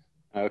us.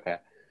 Okay.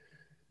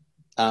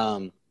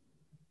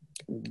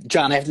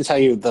 John, I have to tell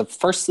you, the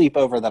first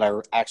sleepover that I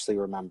actually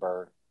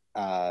remember,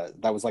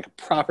 that was like a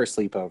proper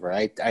sleepover.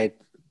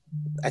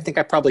 I think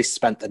I probably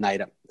spent the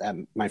night at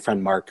my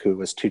friend Mark, who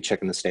was too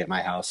chicken to stay at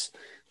my house.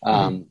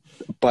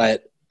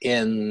 But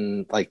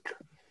in like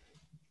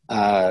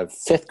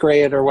fifth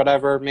grade or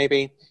whatever,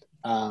 maybe,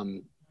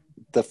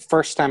 the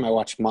first time I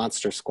watched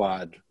Monster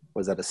Squad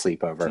was at a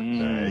sleepover.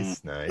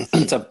 Nice.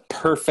 It's a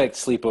perfect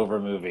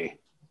sleepover movie.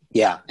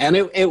 Yeah, and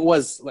it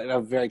was like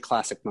a very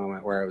classic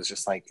moment where it was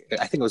just like,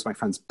 I think it was my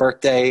friend's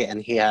birthday,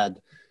 and he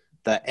had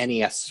the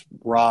NES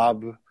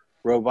Rob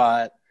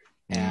robot.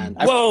 And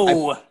I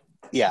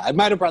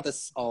might have brought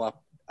this all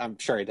up. I'm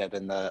sure I did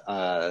in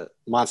the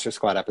Monster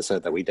Squad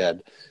episode that we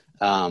did.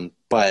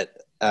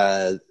 But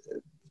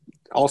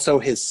also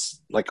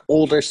his like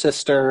older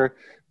sister,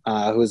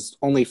 who was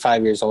only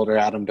 5 years older.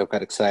 Adam, don't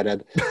get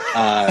excited.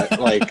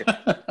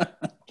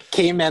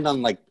 Came in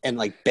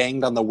and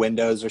banged on the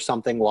windows or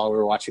something while we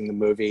were watching the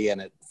movie, and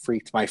it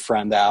freaked my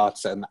friend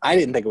out. And I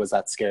didn't think it was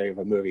that scary of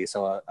a movie.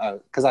 So,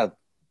 because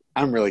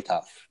I'm really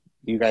tough.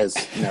 You guys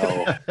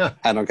know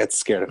I don't get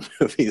scared of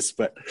movies,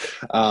 but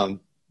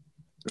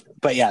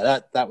yeah,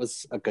 that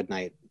was a good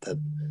night that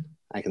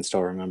I can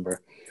still remember.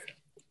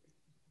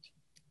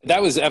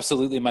 That was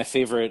absolutely my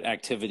favorite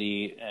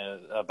activity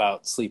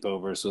about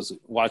sleepovers, was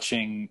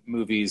watching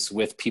movies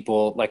with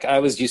people. Like, I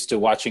was used to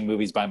watching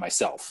movies by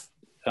myself.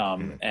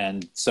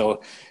 And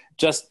so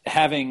just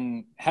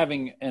having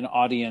an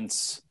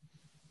audience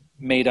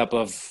made up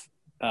of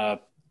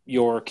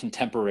your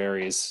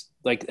contemporaries,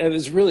 like, it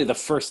was really the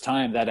first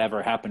time that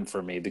ever happened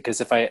for me,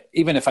 because if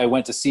I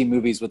went to see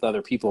movies with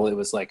other people, it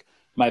was like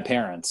my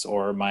parents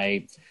or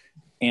my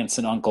aunts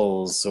and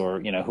uncles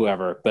or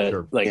whoever, but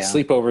sure.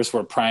 Sleepovers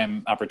were a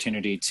prime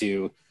opportunity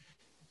to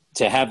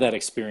have that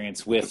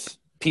experience with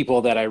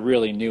people that I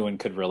really knew and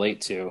could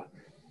relate to.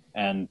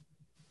 And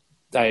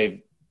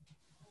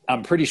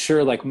I'm pretty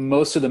sure like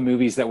most of the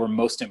movies that were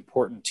most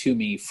important to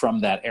me from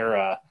that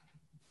era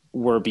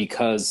were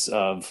because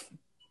of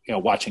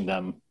watching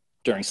them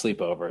during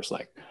sleepovers,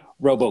 like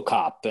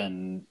RoboCop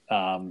and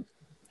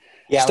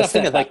stuff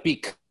that like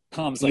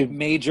becomes like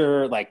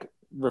major like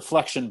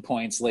reflection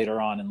points later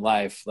on in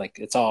life. Like,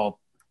 it's all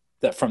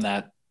that from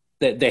that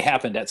they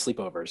happened at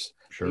sleepovers.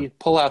 Sure. You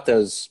pull out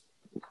those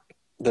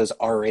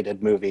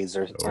R-rated movies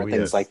or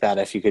things like that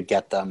if you could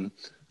get them,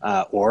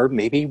 or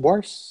maybe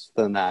worse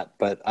than that.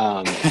 But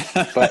I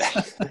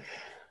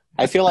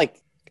feel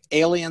like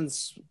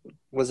Aliens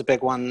was a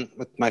big one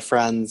with my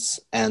friends,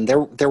 and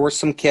there were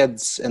some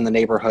kids in the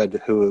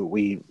neighborhood who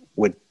we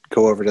would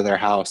go over to their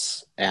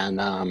house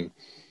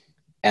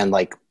and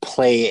like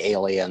play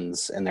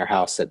Aliens in their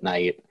house at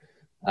night,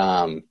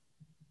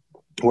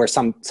 where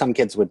some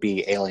kids would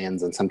be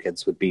aliens and some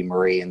kids would be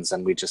Marines,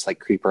 and we just like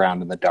creep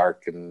around in the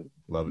dark and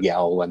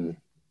yell and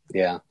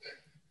yeah.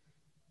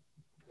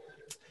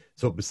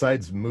 So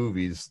besides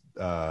movies,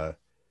 did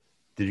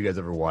you guys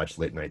ever watch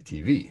late night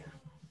TV?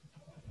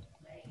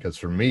 Because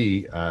for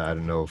me, I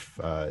don't know if,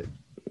 but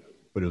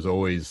it was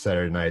always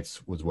Saturday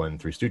nights was when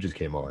Three Stooges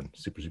came on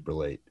super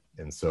late.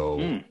 And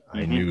so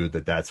I knew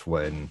that's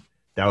when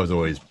That was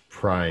always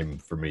prime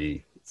for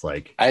me. It's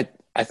like, I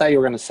thought you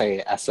were going to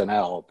say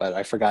SNL, but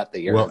I forgot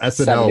that you're well,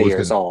 SNL 70 was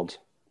years old.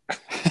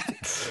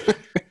 SNL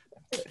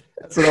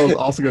was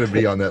also going to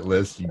be on that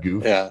list, you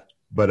goof. Yeah.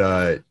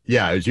 But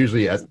yeah, it was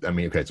usually,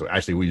 okay, so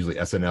actually we usually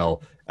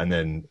SNL, and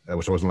then,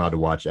 which I wasn't allowed to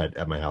watch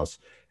at my house.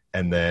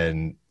 And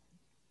then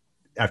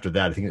after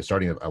that, I think it's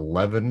starting at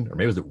 11, or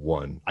maybe it was at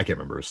 1. I can't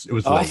remember. It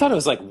was I thought it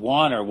was like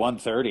 1 or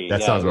 1:30.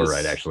 That sounds about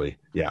right, actually.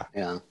 Yeah.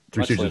 Yeah.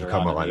 3 Much Stooges later would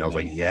come on in on, the and I was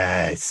like, evening.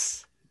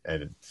 yes.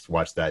 And just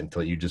watch that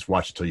until you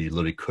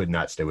literally could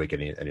not stay awake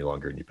any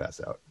longer and you pass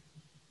out.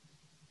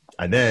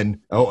 And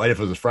then, and if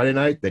it was a Friday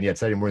night, then you had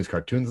Saturday morning's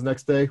cartoons the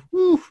next day.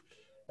 Woo!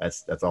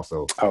 That's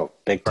also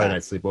Big Friday time.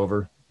 night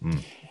sleepover.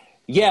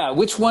 Yeah,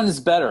 which one is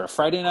better, a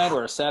Friday night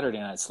or a Saturday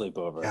night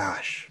sleepover?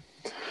 Gosh.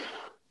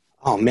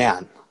 Oh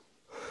man.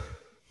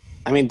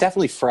 I mean,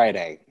 definitely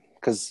Friday,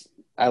 because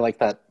I like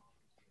that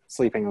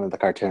sleeping with the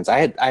cartoons. I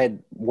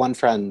had one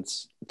friend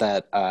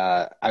that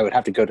I would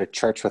have to go to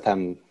church with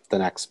him the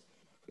next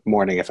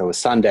morning if it was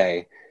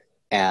Sunday,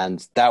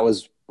 and that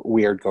was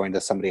weird going to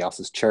somebody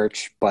else's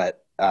church,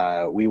 but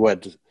we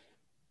would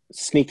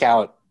sneak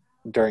out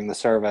during the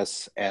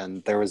service,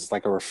 and there was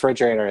like a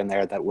refrigerator in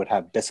there that would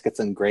have biscuits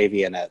and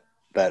gravy in it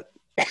that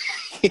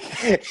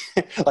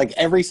like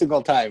every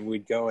single time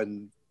we'd go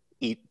and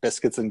eat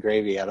biscuits and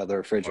gravy out of the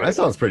refrigerator. Well, that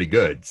sounds pretty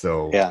good.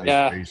 So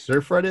Yeah. Are you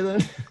sure Friday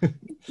then?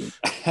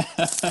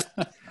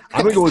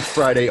 I'm gonna go with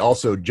Friday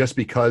also, just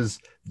because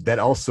that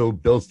also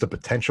builds the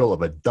potential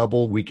of a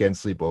double weekend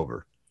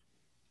sleepover.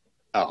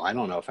 Oh, I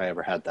don't know if I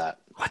ever had that.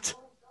 What?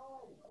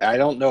 I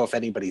don't know if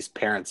anybody's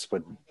parents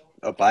would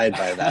abide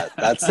by that.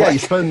 That's Yeah, like, you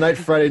spend the night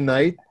Friday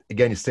night.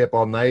 Again, you stay up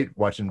all night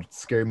watching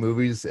scary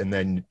movies, and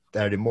then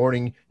Saturday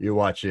morning you're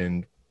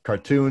watching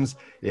cartoons.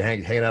 You're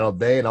hanging out all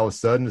day, and all of a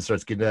sudden it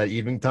starts getting that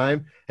evening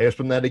time. Hey, let's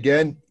spend that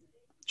again.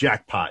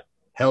 Jackpot.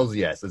 Hells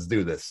yes, let's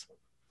do this.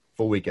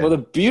 Full weekend. Well,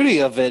 the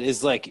beauty of it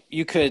is like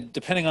you could,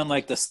 depending on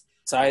like the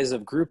size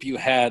of group you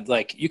had,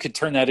 like you could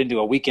turn that into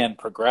a weekend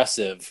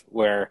progressive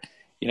where,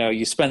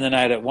 you spend the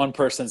night at one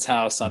person's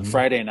house on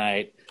Friday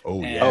night.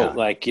 Oh, and, yeah.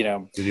 like, Do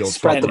the old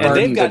spread the front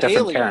burden they've got to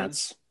different aliens.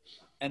 parents.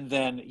 And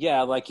then,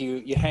 like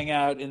you hang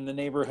out in the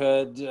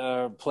neighborhood,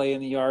 play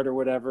in the yard or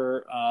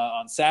whatever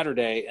on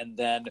Saturday, and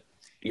then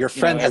Your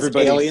friend has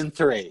everybody- Alien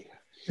 3.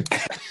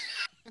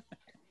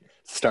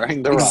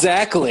 Starring The Rock.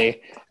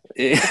 exactly.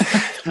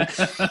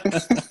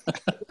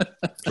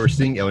 We're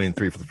seeing Alien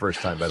 3 for the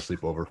first time at a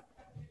sleepover.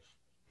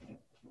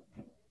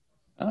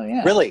 Oh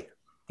yeah, Really?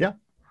 Yeah.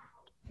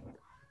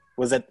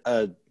 Was it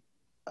a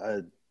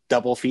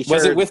double feature?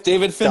 Was it with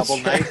David double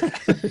Fincher?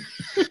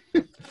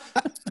 night?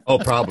 Oh,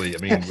 probably. I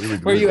mean, we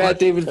Were you at watched-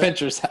 David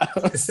Fincher's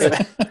house?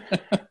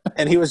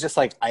 And he was just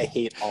like, I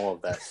hate all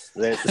of this.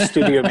 The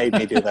studio made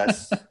me do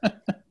this.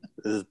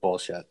 This is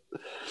bullshit.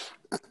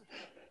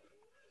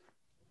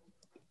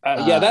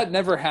 Yeah, that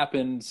never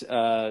happened.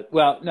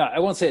 Well, no, I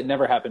won't say it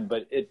never happened,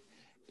 but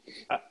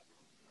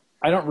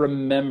I don't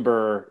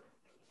remember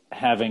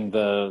having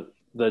the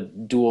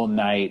dual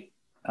night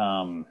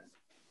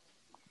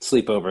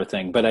sleepover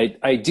thing. But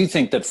I do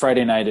think that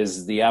Friday night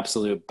is the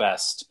absolute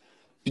best,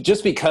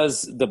 just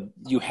because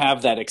you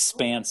have that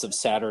expanse of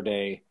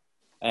Saturday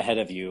ahead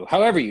of you,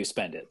 however you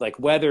spend it. Like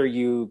whether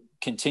you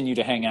continue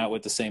to hang out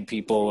with the same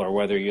people or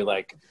whether you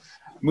like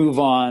move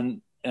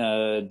on,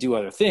 do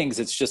other things.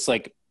 It's just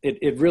like,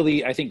 it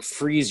really, I think,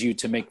 frees you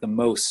to make the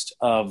most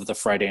of the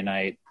Friday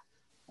night,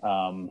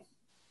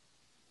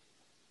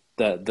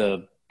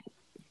 the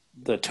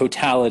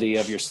totality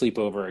of your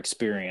sleepover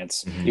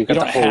experience. You got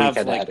don't the whole have,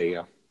 weekend like- ahead of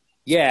you.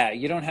 Yeah,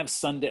 you don't have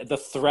the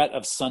threat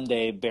of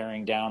Sunday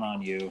bearing down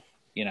on you.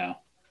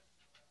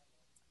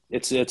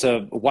 It's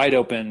a wide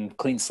open,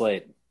 clean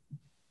slate.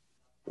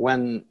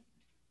 My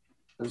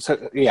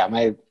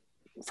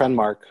friend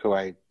Mark, who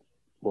I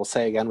will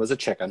say again was a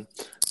chicken,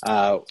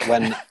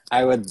 when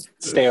I would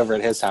stay over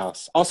at his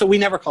house. Also, we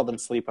never called them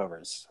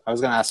sleepovers. I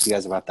was going to ask you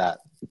guys about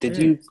that. Did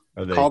you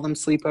call them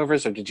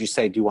sleepovers, or did you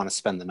say, do you want to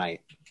spend the night?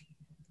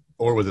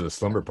 Or was it a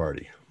slumber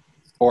party?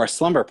 Or a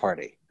slumber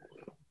party?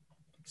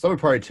 Slumber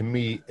party to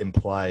me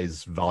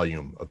implies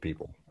volume of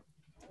people.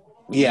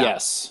 Yeah.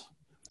 Yes.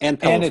 And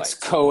pillow And it's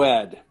fights.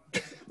 co-ed.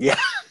 Yeah.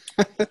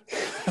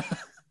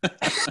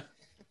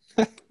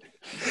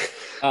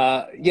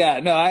 I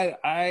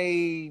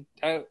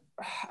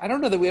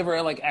don't know that we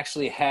ever like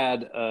actually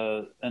had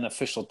an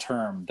official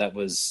term that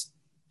was,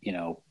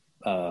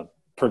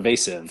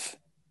 pervasive.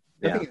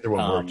 I think either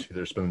one worked. Um,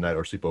 Either spend the night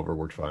or sleep over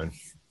worked fine.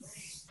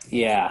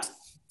 Yeah.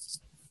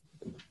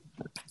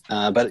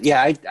 But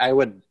yeah, I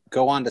would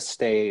go on to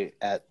stay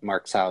at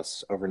Mark's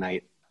house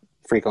overnight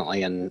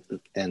frequently in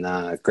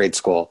grade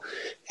school.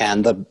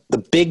 And the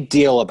big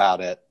deal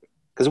about it,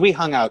 because we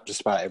hung out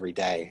just about every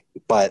day,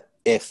 but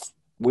if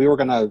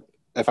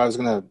I was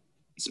gonna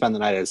spend the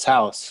night at his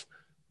house,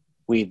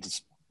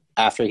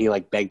 after he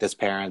like begged his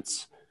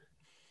parents,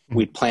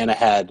 we'd plan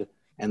ahead,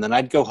 and then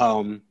I'd go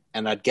home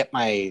and I'd get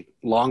my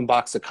long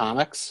box of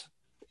comics.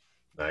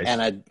 Nice.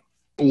 And I'd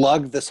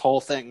lug this whole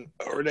thing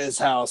over to his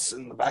house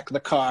in the back of the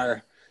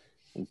car,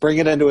 and bring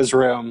it into his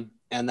room,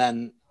 and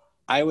then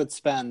I would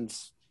spend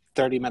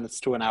 30 minutes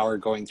to an hour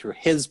going through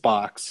his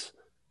box,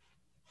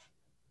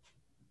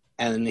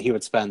 and he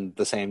would spend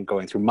the same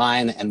going through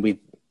mine, and we'd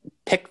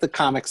pick the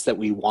comics that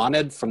we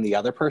wanted from the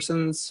other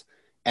person's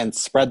and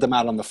spread them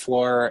out on the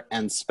floor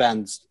and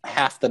spend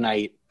half the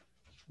night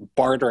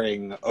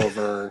bartering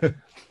over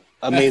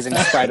Amazing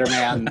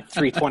Spider-Man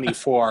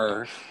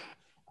 324.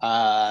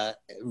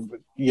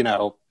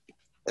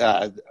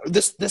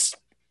 This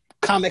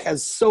comic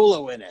has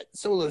Solo in it.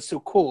 Solo's so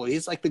cool.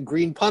 He's like the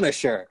Green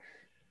Punisher.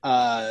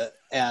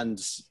 And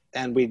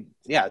we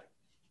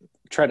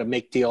try to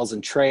make deals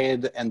and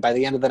trade, and by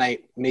the end of the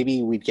night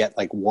maybe we'd get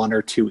like one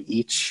or two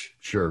each.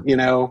 Sure.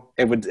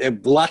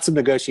 It lots of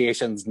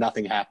negotiations,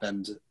 nothing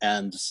happened,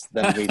 and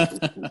then we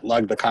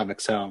lugged the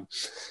comics home.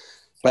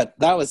 But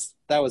that was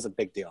a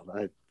big deal.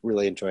 I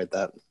really enjoyed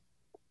that.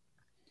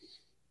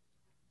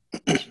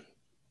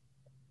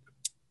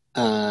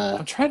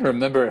 I'm trying to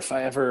remember if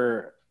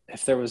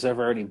there was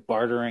ever any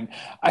bartering.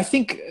 I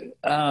think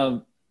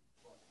there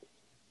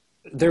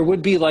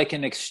would be like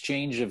an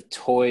exchange of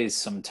toys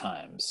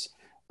sometimes,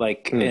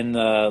 like in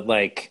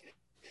the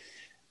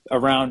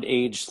around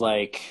age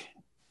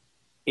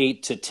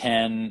 8 to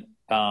 10,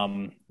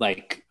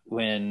 like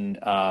when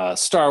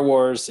Star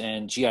Wars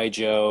and G.I.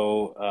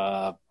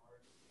 Joe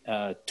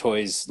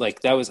toys,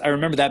 like that was, I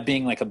remember that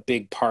being like a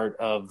big part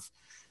of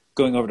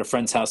going over to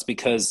friend's house,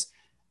 because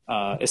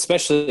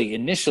especially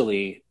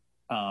initially,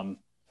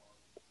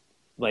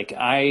 like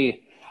I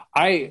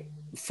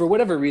for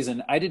whatever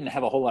reason, I didn't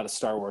have a whole lot of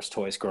Star Wars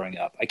toys growing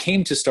up. I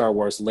came to Star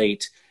Wars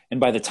late, and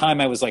by the time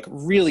I was like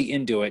really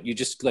into it, you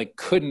just like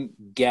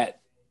couldn't get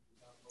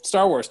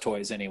Star Wars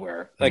toys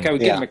anywhere. Like I would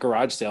get them at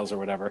garage sales or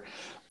whatever.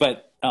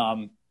 But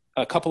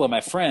a couple of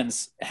my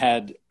friends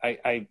had,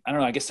 I don't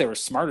know, I guess they were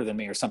smarter than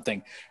me or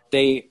something.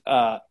 They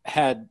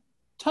had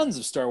tons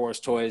of Star Wars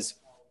toys.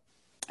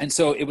 And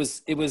so it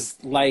was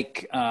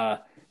like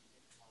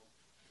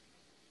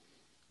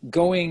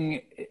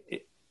going,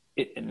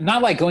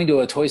 not like going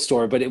to a toy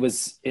store, but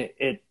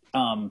it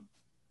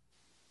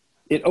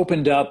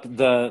opened up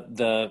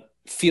the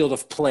field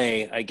of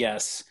play, I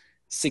guess,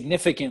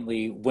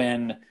 significantly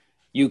when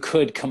you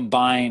could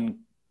combine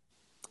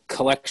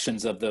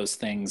collections of those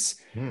things.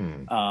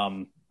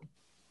 And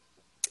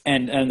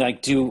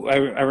like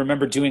I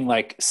remember doing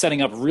like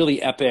setting up really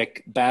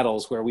epic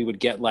battles where we would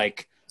get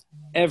like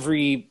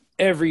every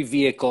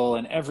vehicle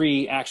and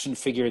every action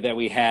figure that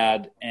we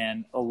had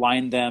and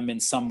align them in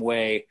some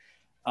way.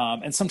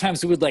 And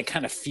sometimes we would like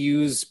kind of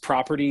fuse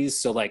properties.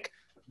 So like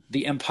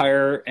the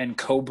Empire and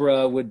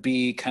Cobra would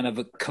be kind of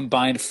a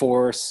combined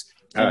force.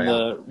 And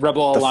the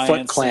Rebel Alliance. The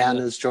Foot Clan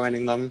is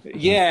joining them.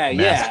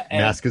 Yeah.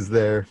 Mask is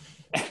there.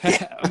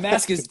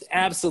 Mask is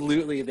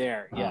absolutely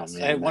there. Yes.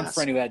 Man, I had one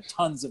friend who had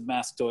tons of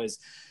Mask toys,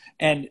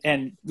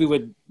 and we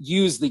would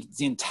use the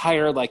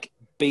entire like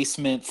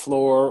basement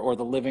floor or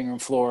the living room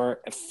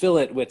floor, fill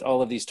it with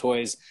all of these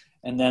toys.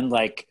 And then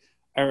like,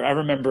 I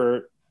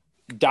remember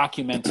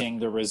documenting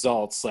the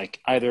results, like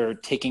either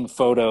taking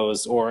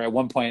photos or at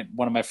one point,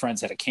 one of my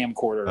friends had a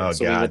camcorder. Oh,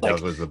 so God, we would like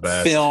that was the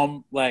best.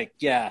 Film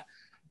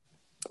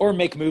or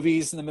make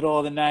movies in the middle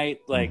of the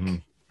night, like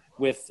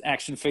with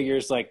action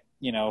figures, like,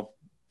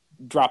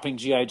 dropping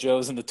G.I.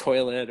 Joes in the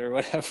toilet or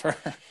whatever.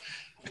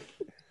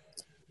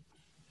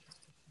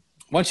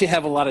 Once you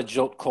have a lot of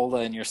Jolt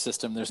Cola in your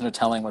system, there's no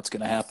telling what's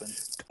going to happen.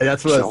 And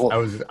that's what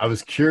I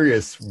was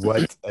curious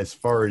what, as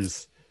far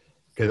as,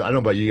 because I don't know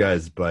about you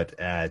guys, but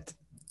at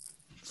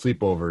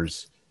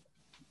sleepovers,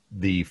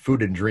 the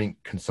food and drink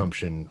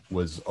consumption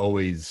was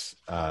always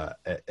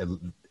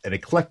an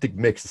eclectic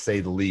mix, to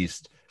say the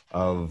least,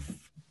 of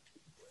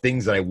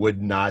things that I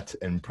would not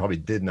and probably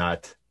did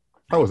not,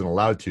 I wasn't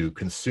allowed to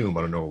consume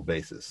on a normal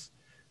basis.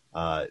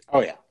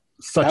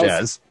 Such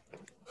as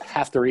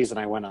half the reason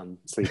I went on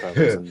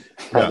sleepovers, and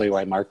probably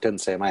why Mark didn't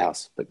stay at my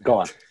house. But go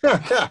on.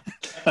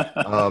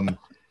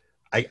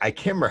 I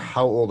can't remember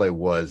how old I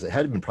was. It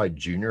had been probably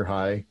junior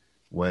high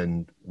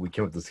when we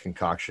came up with this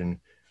concoction.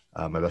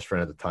 My best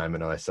friend at the time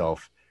and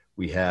myself,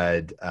 we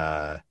had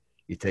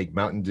you take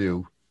Mountain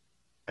Dew,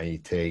 and you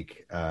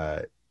take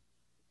it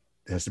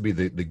has to be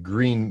the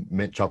green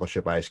mint chocolate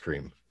chip ice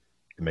cream,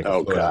 and make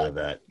a float out of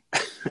that.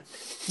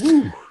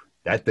 Woo,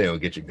 that thing will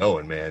get you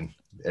going, man.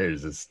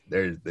 There's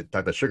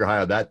the sugar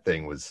high of that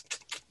thing was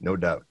no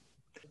doubt.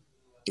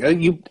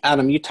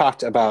 Adam, you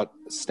talked about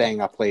staying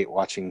up late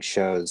watching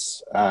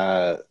shows.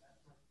 Did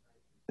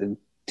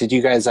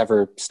you guys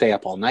ever stay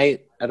up all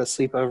night at a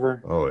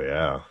sleepover? Oh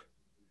yeah.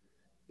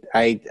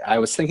 I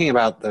was thinking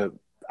about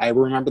I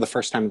remember the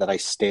first time that I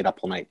stayed up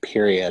all night,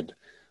 period,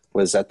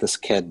 was at this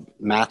kid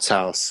Matt's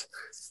house,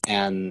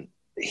 and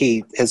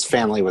his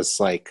family was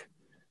like,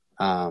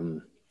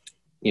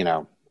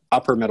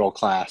 upper middle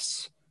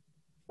class,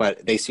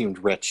 but they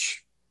seemed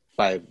rich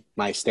by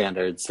my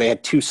standards. They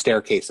had 2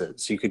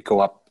 staircases. You could go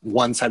up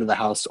one side of the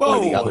house or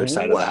the other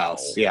side of the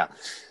house. Yeah.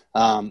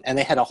 And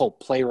they had a whole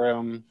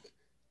playroom,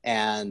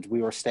 and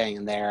we were staying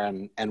in there,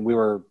 and we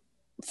were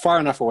far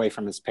enough away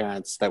from his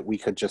parents that we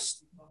could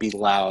just be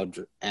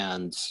loud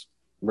and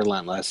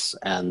relentless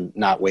and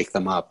not wake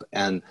them up.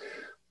 And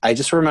I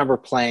just remember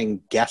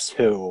playing Guess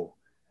Who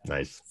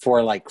Nice.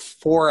 for like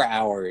 4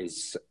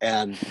 hours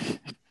and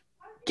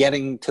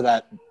getting to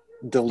that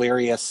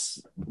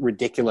delirious,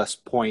 ridiculous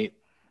point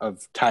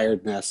of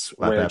tiredness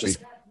where happy. just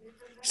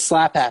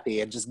slap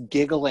happy and just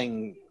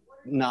giggling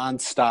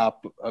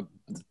nonstop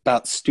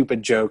about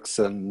stupid jokes,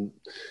 and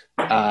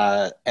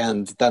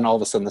then all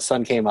of a sudden the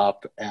sun came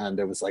up and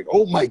it was like,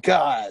 oh my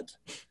god,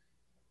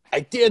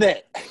 I did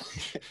it.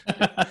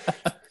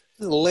 This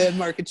is a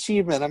landmark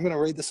achievement. I'm gonna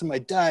write this in my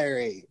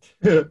diary.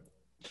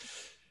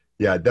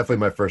 Yeah, definitely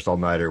my first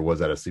all-nighter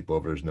was at a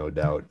sleepovers, no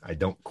doubt. I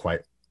don't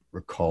quite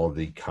recall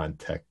the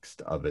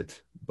context of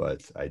it,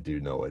 but I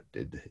do know it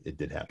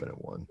did happen at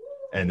one,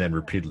 and then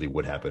repeatedly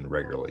would happen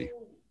regularly.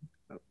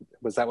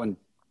 Was that when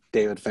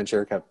David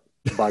Fincher kept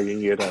bugging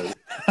you to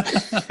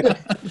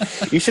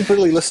you should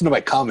really listen to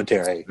my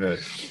commentary?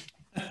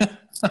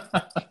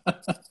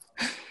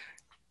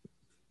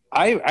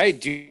 I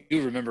do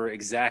remember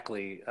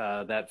exactly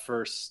that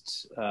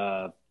first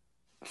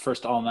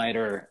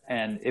all-nighter,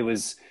 and it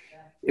was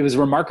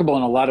remarkable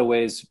in a lot of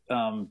ways,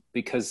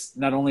 because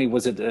not only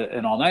was it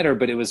an all-nighter,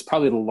 but it was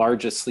probably the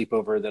largest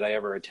sleepover that I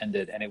ever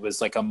attended, and it was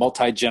like a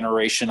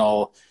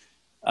multi-generational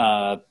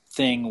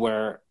thing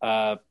where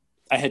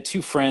I had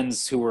two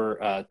friends who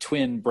were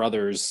twin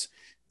brothers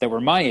that were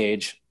my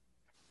age,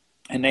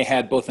 and they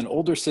had both an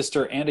older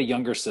sister and a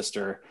younger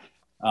sister.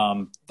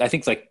 I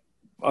think like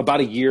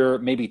about a year,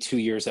 maybe 2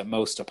 years at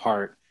most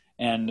apart.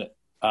 And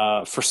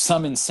for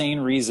some insane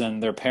reason,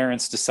 their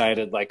parents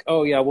decided like,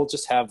 oh yeah, we'll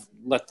just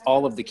let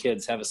all of the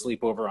kids have a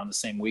sleepover on the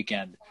same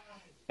weekend.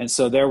 And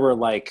so there were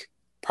like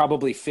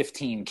probably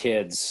 15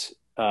 kids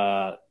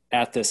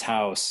at this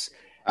house.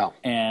 Wow.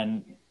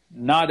 And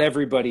not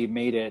everybody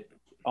made it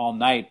all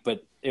night,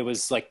 but it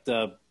was like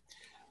the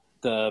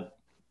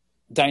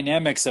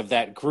dynamics of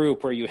that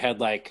group where you had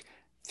like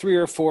 3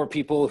 or 4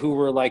 people who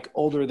were like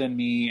older than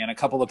me, and a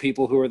couple of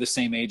people who were the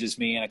same age as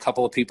me, and a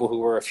couple of people who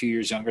were a few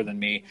years younger than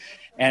me.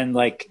 And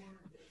like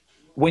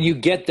when you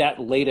get that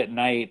late at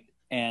night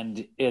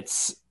and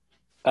it's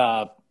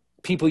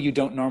people you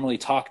don't normally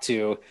talk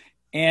to,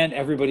 and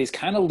everybody's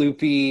kind of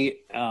loopy,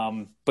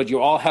 but you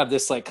all have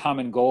this like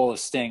common goal of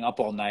staying up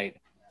all night.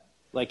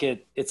 Like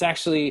it's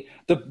actually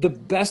the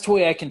best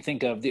way I can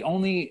think of. The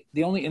only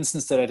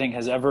instance that I think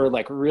has ever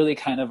like really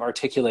kind of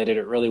articulated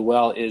it really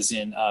well is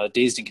in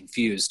Dazed and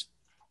Confused,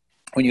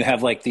 when you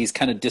have like these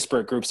kind of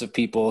disparate groups of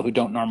people who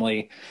don't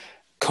normally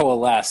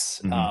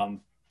coalesce,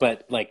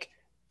 but like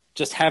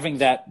just having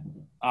that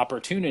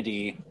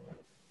opportunity,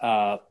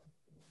 it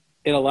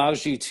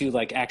allows you to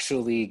like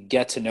actually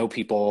get to know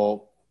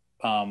people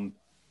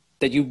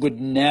that you would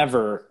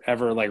never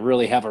ever like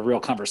really have a real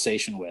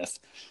conversation with.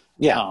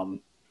 Yeah.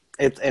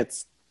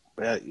 It's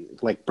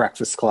like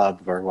Breakfast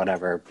Club or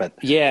whatever, but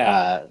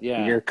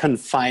you're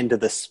confined to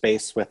this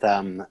space with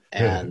them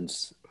and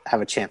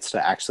have a chance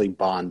to actually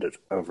bond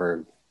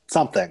over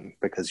something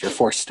because you're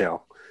forced to.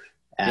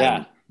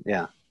 And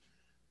yeah,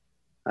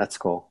 that's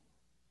cool.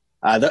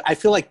 I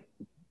feel like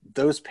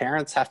those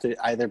parents have to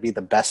either be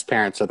the best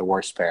parents or the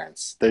worst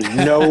parents. There's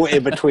no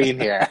in between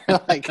here.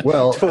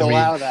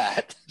 Allow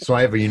that. So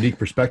I have a unique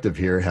perspective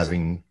here,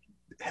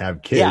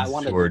 have kids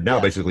who are now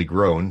basically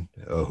grown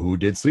who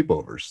did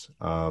sleepovers.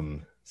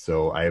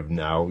 So I have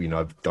now,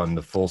 I've done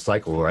the full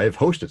cycle where I have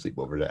hosted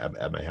sleepovers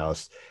at my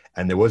house.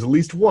 And there was at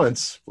least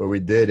once where we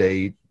did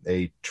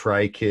a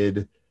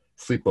tri-kid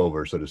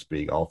sleepover, so to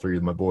speak. All 3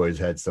 of my boys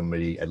had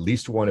somebody, at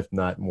least one, if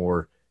not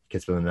more,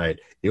 kids spend the night.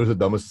 It was the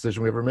dumbest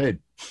decision we ever made.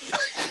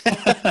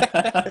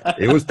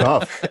 It was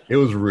tough. It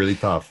was really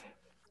tough.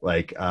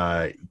 Like,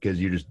 because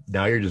you're just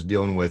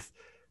dealing with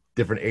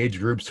different age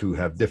groups who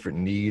have different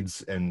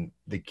needs, and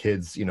the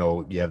kids, you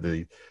have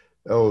the,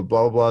 oh,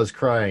 blah, blah, blah is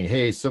crying.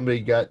 Hey, somebody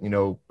got,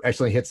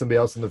 actually hit somebody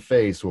else in the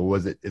face. Well,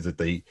 is it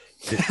the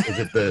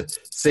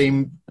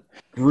same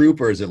group,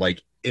 or is it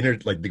like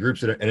the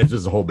groups and it's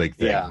just a whole big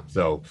thing. Yeah.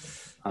 So,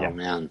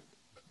 man.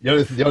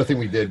 The other thing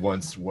we did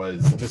once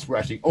was, this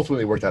actually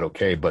ultimately worked out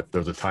okay, but there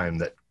was a time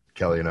that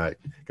Kelly and I,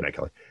 good night,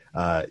 Kelly,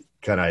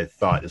 kind of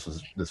thought this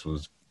was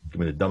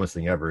gonna be the dumbest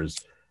thing ever.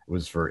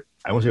 Was for,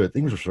 I think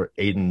it was for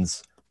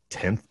Aiden's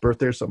 10th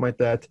birthday or something like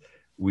that.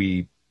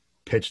 We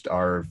pitched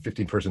our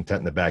 15-person tent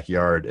in the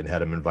backyard and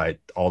had him invite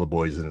all the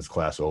boys in his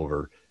class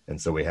over. And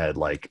so we had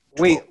like 12.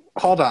 Wait,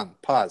 hold on,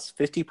 pause.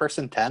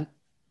 50-person tent?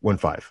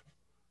 15.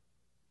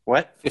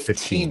 What?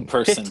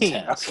 15-person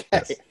tent. Okay.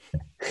 Yes.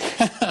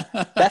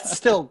 That's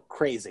still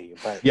crazy,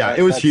 but yeah,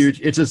 it was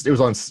huge. It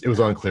was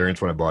on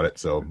clearance when I bought it,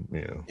 so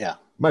yeah,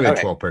 might be a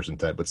 12-person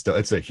tent, but still,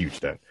 it's a huge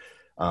tent.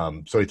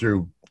 So he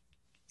threw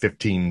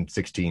 15,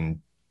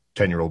 16,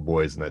 10-year-old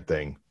boys in that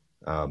thing.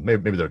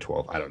 Maybe they're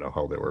 12. I don't know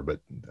how old they were, but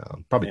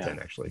probably 10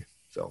 actually.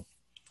 So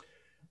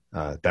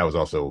that was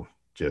also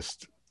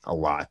just a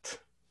lot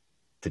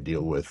to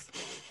deal with,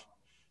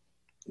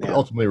 but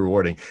ultimately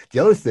rewarding. The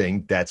other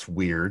thing that's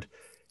weird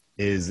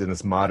is in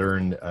this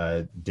modern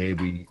day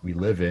we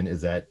live in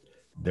is that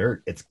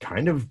it's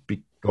kind of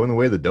going the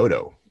way of the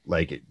dodo,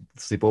 like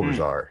sleepovers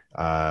are.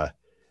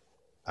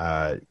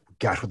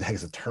 gosh, what the heck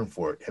is the term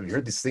for it? Have you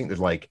heard this thing? They're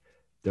like,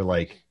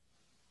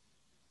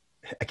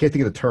 I can't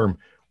think of the term,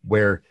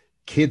 where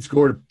kids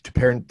go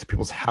to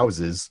people's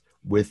houses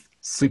with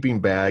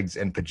sleeping bags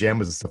and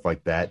pajamas and stuff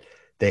like that.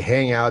 They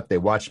hang out, they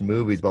watch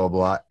movies, blah, blah,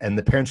 blah. And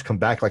the parents come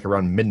back like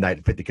around midnight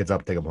and pick the kids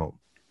up and take them home.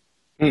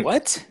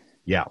 What?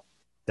 Yeah.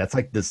 That's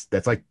like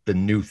the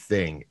new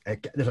thing.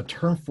 There's a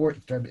term for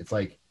it. It's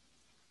like,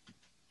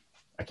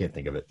 I can't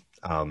think of it.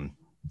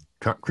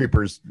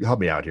 Creepers, help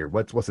me out here.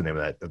 What's the name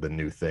of the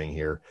new thing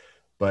here?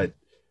 But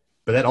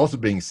that also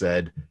being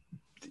said,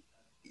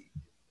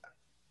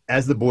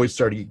 as the boys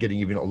started getting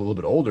even a little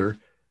bit older,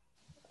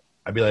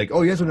 I'd be like,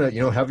 oh, you guys want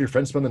to, have your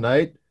friends spend the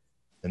night?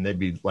 And they'd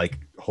be like,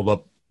 hold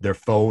up their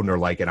phone or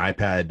like an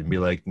iPad and be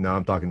like, no,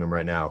 I'm talking to them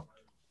right now.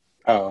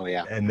 Oh,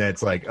 yeah. And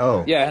that's like,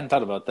 oh. Yeah, I hadn't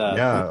thought about that.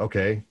 Yeah,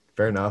 okay,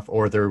 fair enough.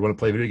 Or if they want to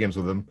play video games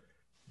with them,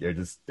 they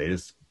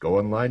just go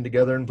online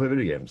together and play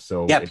video games.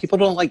 So yeah, people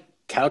don't like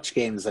couch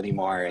games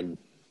anymore. And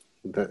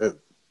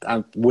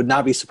I would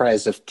not be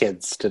surprised if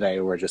kids today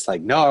were just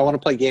like, no, I want to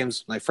play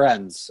games with my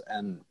friends.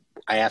 And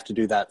I have to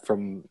do that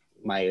from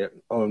my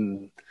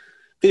own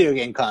video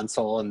game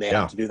console, and they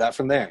have to do that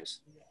from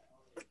theirs.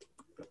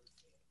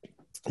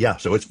 Yeah,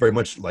 so it's very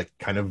much like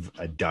kind of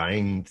a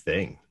dying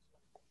thing,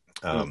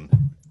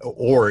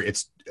 or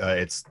it's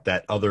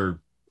that other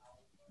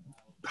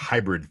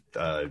hybrid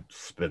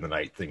spend the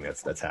night thing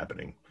that's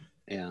happening.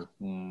 Yeah.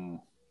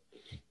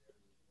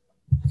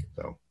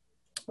 So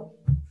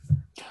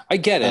I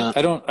get it.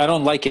 I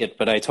don't like it,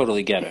 but I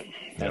totally get it.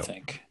 Yeah. I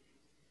think.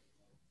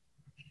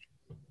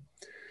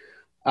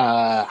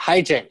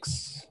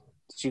 Hijinks.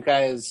 Did you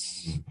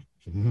guys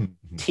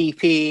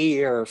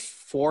TP or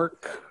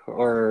fork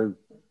or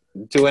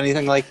do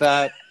anything like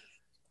that?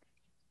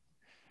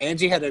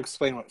 Angie had to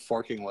explain what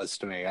forking was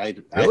to me. I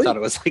thought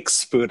it was like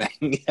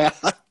spooning. Yeah.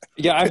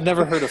 Yeah, I've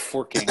never heard of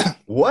forking.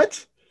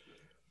 What?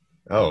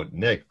 Oh,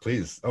 Nick,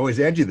 please. Oh, is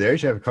Angie there? You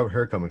should have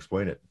her come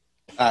explain it.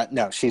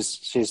 No,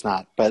 she's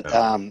not.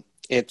 But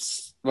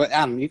it's. Well,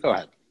 Adam, you go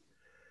ahead.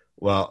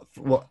 Well,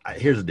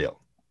 here's the deal.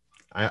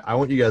 I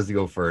want you guys to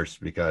go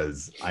first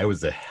because I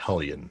was a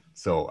hellion.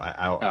 So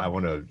I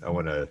want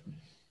to.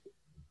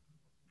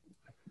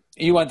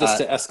 You want this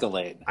to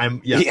escalate?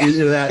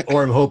 Either that,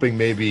 or I'm hoping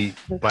maybe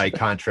by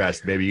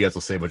contrast, maybe you guys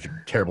will say a bunch of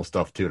terrible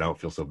stuff too, and I don't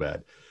feel so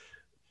bad.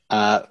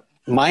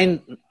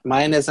 Mine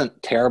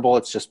isn't terrible.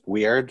 It's just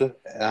weird,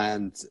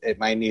 and it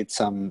might need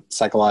some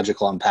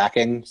psychological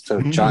unpacking.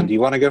 So, John, do you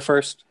want to go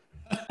first?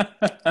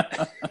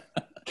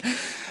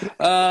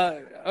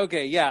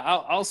 Okay, yeah,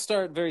 I'll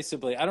start very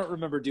simply. I don't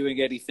remember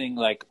doing anything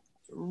like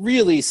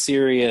really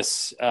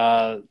serious.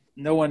 No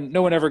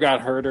one ever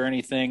got hurt or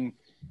anything.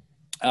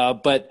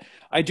 But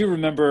I do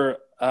remember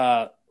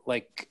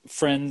like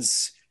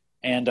friends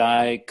and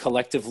I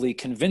collectively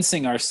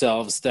convincing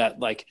ourselves that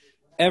like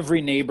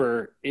every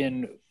neighbor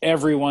in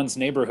everyone's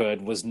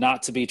neighborhood was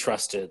not to be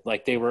trusted.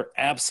 Like they were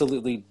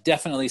absolutely,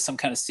 definitely some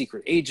kind of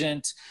secret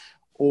agent,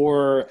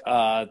 or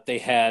they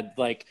had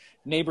like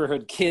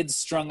neighborhood kids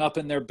strung up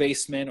in their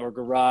basement or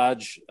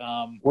garage.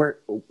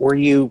 Were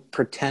you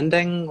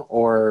pretending,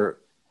 or?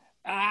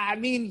 I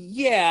mean,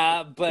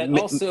 yeah, but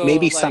also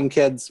maybe like, some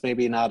kids,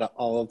 maybe not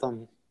all of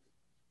them.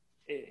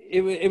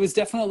 It was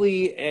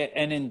definitely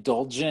an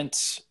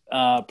indulgent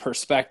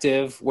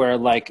perspective where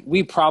like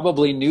we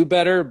probably knew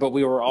better, but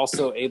we were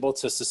also able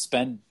to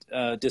suspend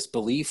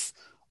disbelief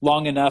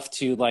long enough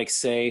to like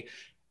say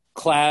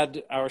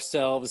clad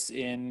ourselves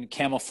in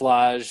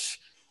camouflage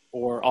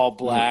or all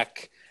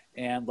black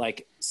and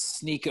like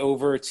sneak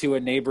over to a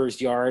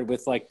neighbor's yard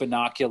with like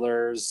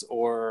binoculars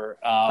or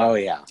oh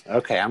yeah,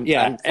 okay, I'm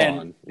following.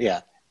 And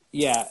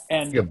yeah,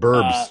 and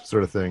burbs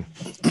sort of thing.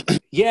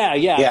 Yeah,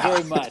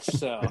 very much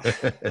so.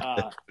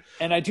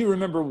 And I do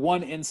remember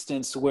one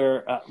instance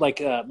where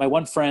my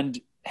one friend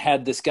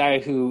had this guy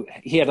who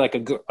he had like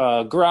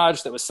a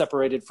garage that was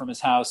separated from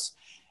his house,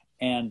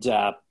 and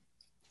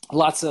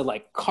lots of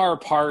like car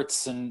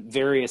parts and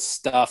various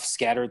stuff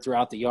scattered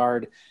throughout the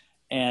yard.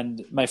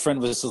 And my friend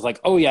was just like,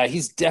 oh yeah,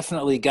 he's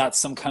definitely got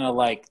some kind of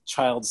like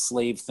child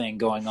slave thing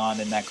going on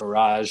in that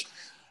garage.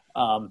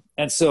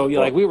 And so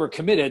like we were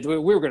committed. We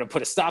were going to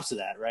put a stop to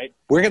that, right?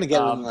 We're going to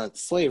get into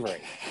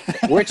slavery.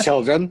 We're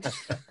children.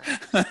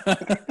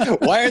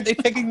 Why aren't they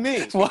picking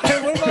me?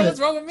 What's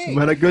wrong with me? Am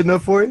I not good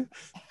enough for you?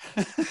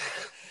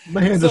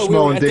 My hands are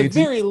small and dainty. At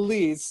the very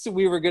least,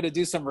 we were going to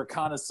do some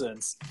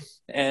reconnaissance.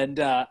 And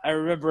I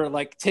remember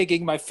like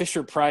taking my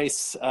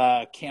Fisher-Price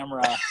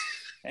camera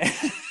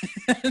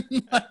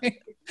and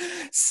like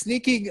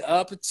sneaking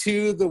up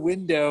to the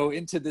window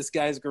into this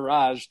guy's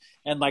garage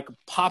and like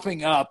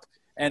popping up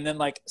and then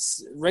like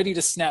ready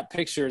to snap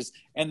pictures.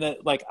 And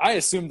I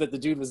assumed that the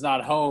dude was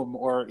not home,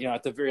 or,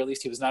 at the very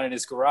least he was not in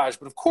his garage,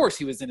 but of course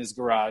he was in his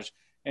garage.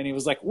 And he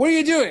was like, what are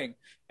you doing?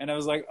 And I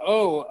was like,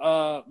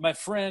 my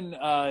friend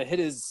hit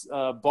his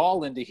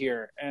ball into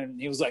here.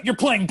 And he was like, you're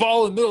playing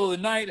ball in the middle of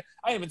the night?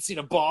 I haven't seen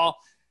a ball.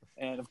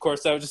 And of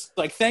course I was just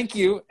like, thank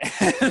you.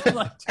 And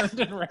like turned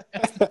and ran.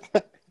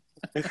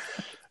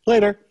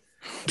 Later.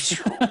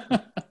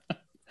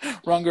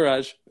 Wrong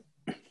garage.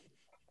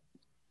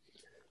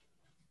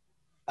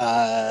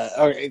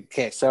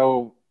 Okay,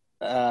 so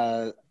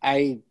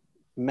I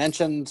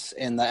mentioned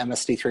in the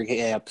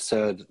MSD3K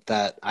episode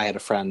that I had a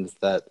friend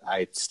that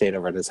I stayed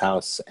over at his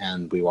house,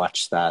 and we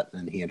watched that,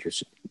 and he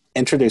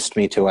introduced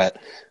me to it.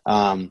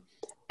 And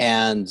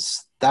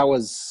that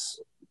was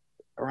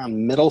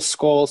around middle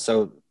school,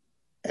 so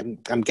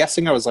I'm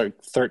guessing I was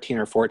like 13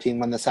 or 14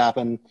 when this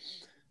happened.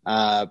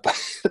 But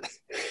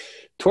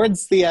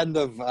towards the end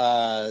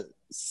of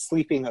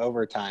sleeping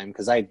overtime,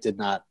 because I did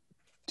not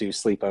do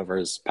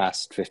sleepovers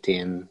past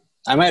 15.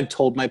 I might have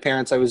told my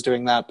parents I was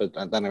doing that, but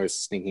then I was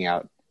sneaking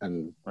out,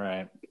 and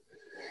Right.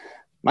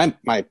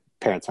 my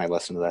parents might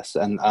listen to this,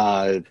 and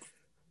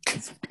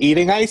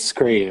eating ice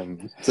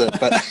cream.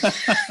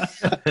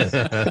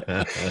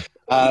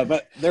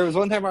 But there was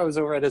one time I was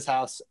over at his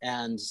house,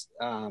 and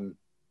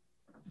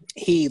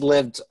he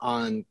lived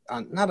on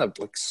not a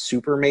like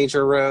super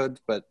major road,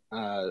 but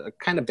a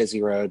kind of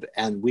busy road,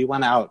 and we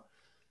went out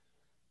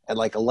at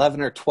like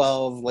 11 or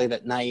 12 late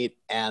at night,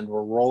 and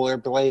we're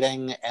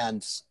rollerblading,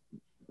 and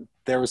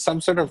there was some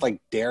sort of like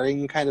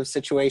daring kind of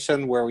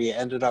situation where we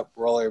ended up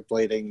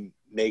rollerblading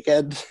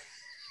naked.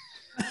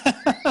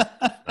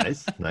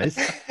 Nice.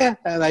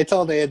 And I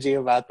told Angie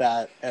about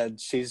that, and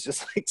she's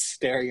just like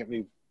staring at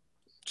me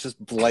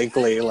just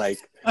blankly like,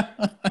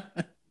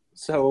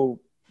 so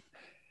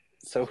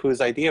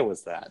whose idea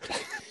was that?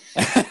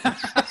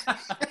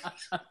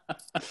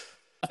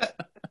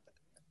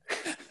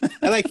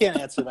 And I can't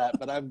answer that,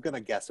 but I'm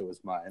gonna guess it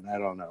was mine. I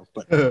don't know,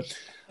 but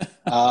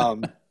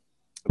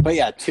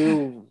yeah,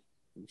 two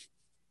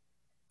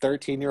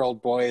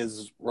 13-year-old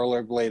boys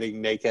rollerblading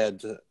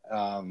naked,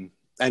 and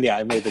yeah,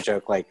 I made the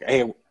joke like,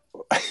 "Hey,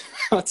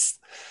 what's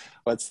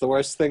the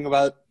worst thing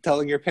about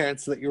telling your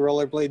parents that you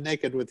rollerblade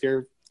naked with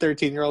your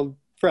 13-year-old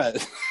friend?"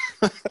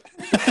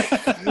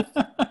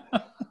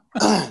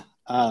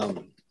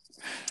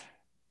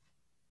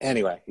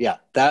 Anyway, yeah,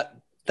 that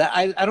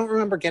I don't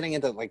remember getting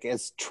into like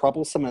as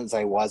troublesome as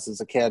I was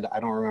as a kid. I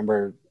don't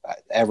remember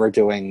ever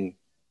doing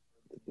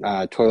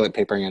toilet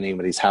papering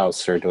anybody's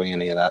house or doing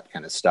any of that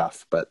kind of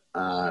stuff. But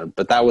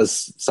that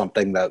was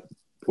something that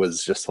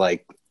was just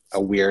like a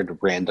weird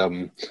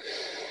random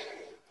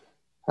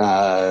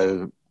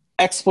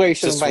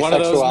exploration Just of my one of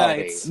those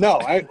sexuality. nights. No,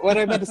 what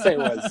I meant to say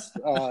was,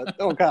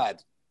 oh God.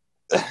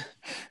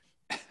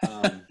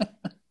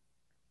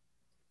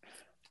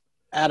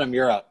 Adam,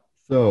 you're up.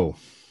 So,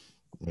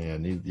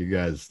 man, you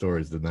guys'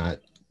 stories did not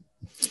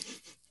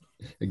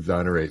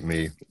exonerate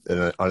me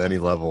on any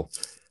level.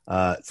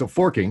 So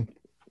forking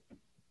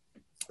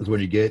is when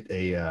you get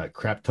a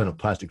crap ton of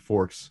plastic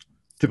forks,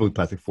 typically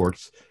plastic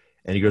forks,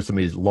 and you go to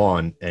somebody's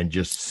lawn and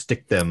just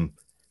stick them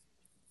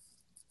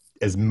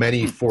as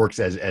many forks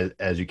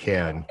as you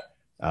can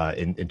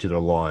into their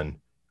lawn,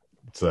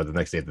 so that the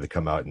next day they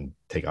come out and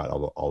take out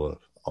all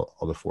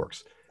the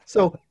forks.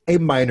 So a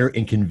minor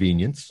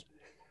inconvenience.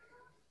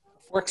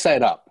 Fork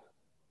side up,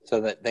 so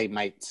that they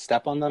might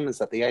step on them. Is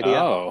that the idea?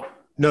 Oh.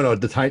 No,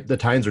 the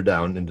tines are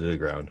down into the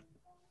ground.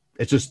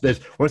 It's just when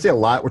I say a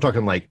lot, we're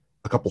talking like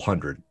a couple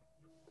hundred.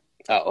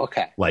 Oh,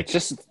 okay. Like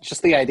just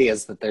the idea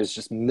is that there's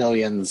just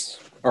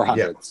millions or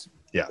hundreds.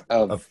 Yeah,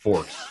 of of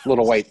forks,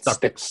 little white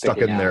sticks stuck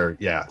in there.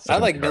 Yeah, I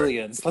like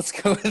millions. Let's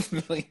go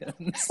with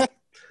millions.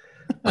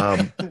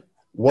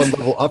 One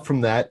level up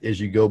from that is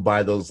you go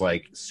buy those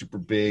like super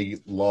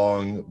big,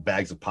 long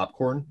bags of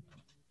popcorn.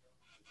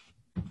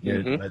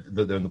 You know,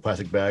 they're in the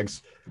plastic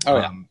bags. Oh,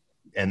 yeah.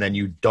 And then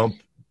you dump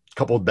a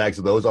couple of bags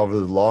of those over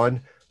the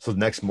lawn. So the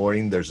next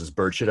morning, there's this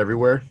bird shit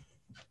everywhere.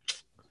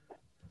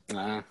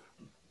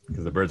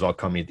 Because the birds all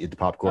come eat the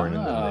popcorn.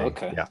 And then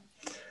okay. Yeah.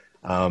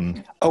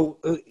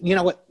 You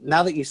know what?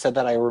 Now that you said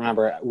that, I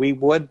remember we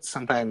would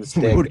sometimes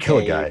dig we would kill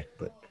a guy,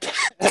 but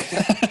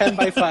 10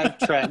 by 5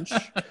 trench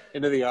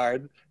into the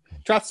yard,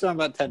 drops down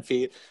about 10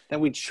 feet. Then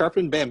we'd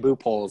sharpen bamboo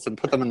poles and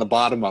put them in the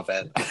bottom of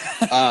it.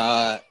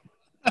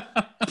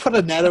 Put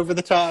a net over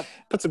the top,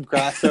 put some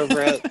grass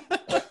over it.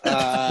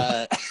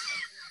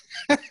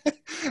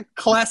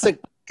 Classic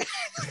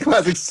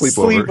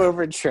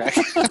sleepover trick.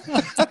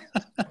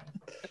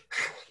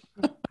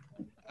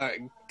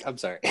 I'm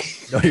sorry.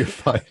 No, you're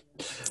fine.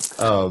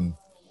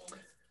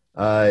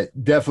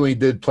 Definitely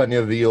did plenty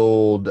of the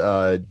old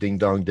ding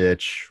dong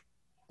ditch.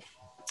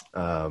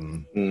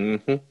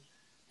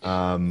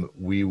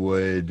 We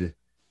would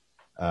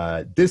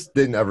this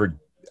didn't ever,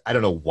 I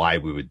don't know why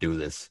we would do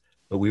this,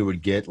 but we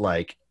would get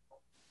like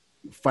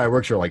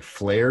fireworks or like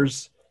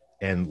flares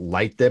and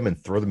light them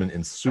and throw them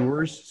in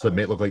sewers, so it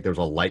made it look like there was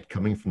a light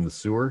coming from the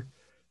sewer.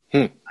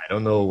 I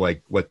don't know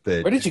like what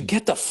the. Where did you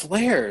get the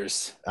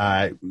flares?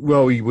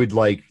 Well, we would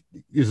like,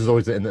 this is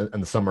always in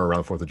the summer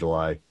around 4th of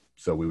July,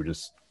 so we would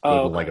just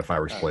go to like a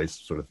fireworks place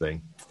sort of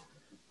thing.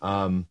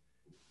 So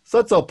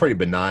that's all pretty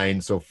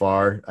benign so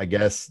far, I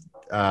guess.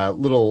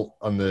 Little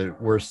on the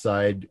worst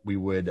side, we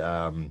would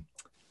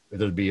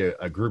there'd be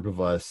a group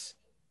of us,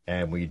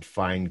 and we'd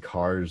find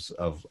cars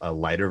of a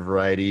lighter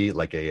variety,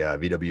 like a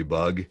VW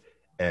Bug,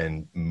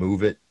 and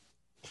move it,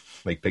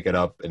 like pick it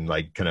up and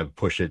like kind of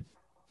push it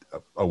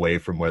away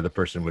from where the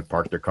person would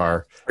park their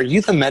car. Are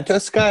you the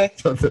Mentos guy?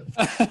 So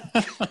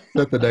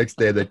the next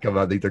day they'd come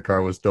out, think their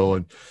car was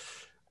stolen.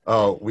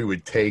 Oh, we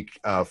would take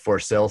for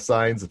sale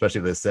signs, especially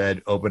if they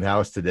said open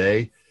house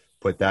today.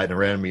 Put that in a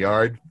random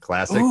yard.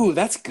 Classic. Ooh,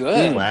 that's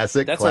good.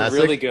 Classic. That's classic.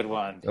 a really good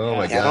one. Oh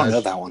my Yeah, I don't know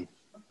gosh. that one.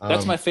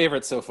 That's my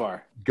favorite so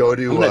far. Go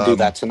to. I'm gonna do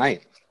that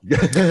tonight.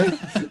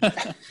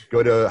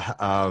 Go to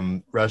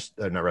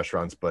not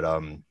restaurants, but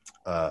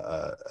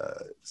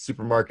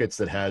supermarkets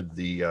that had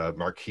the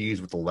marquees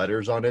with the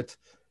letters on it,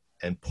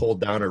 and pull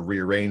down or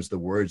rearrange the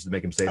words to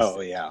make them say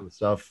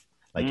stuff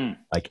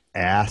like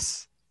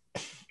ass.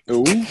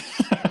 Ooh.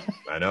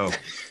 I know.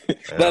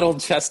 That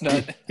old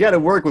chestnut. You had to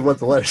work with what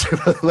the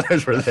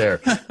letters were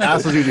there.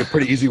 Ass was usually a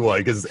pretty easy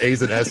one because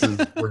A's and S's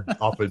were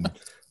often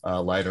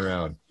lying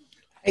around.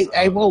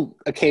 I will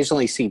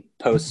occasionally see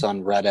posts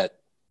on Reddit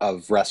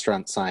of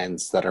restaurant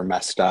signs that are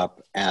messed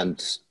up,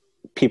 and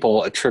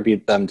people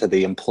attribute them to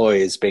the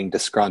employees being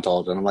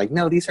disgruntled. And I'm like,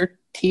 no, these are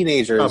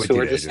teenagers who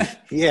are just,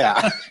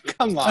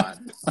 come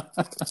on.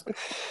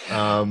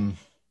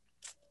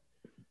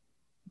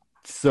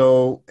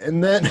 So,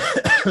 and then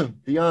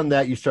beyond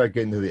that, you start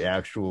getting to the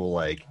actual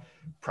like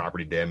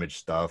property damage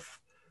stuff,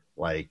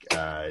 like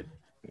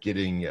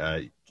getting,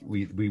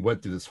 we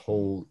went through this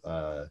whole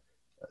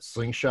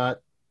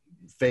slingshot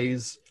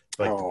phase,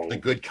 like the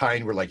good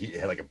kind where like you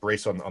had like a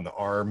brace on the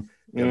arm,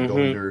 and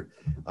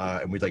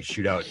we'd like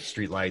shoot out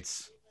street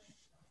lights.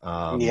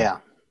 Or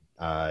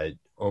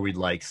we'd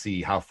like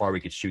see how far we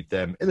could shoot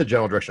them in the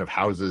general direction of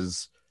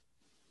houses,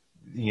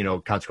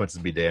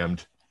 consequences be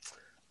damned.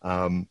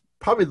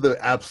 Probably the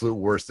absolute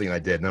worst thing I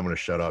did, and I'm going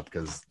to shut up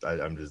because I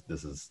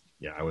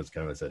was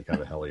kind of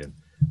a hellion.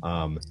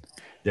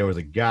 There was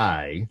a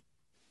guy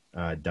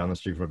down the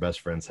street from my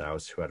best friend's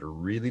house who had a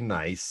really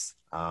nice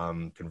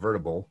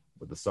convertible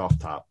with a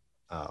soft top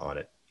on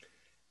it.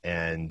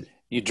 And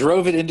you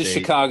drove it into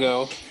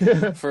Chicago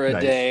for a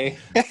day.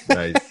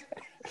 Nice.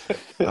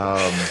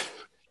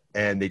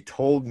 And they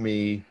told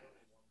me,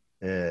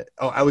 I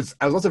was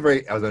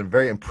a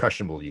very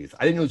impressionable youth.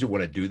 I didn't usually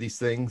want to do these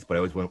things, but I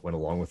always went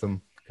along with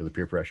them because of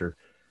peer pressure.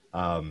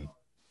 So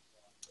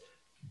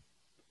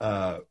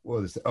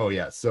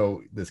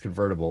this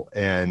convertible,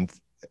 and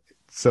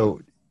so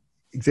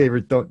Xavier,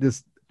 don't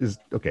just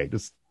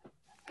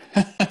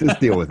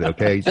deal with it,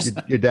 okay?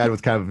 Your dad was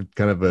kind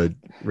of a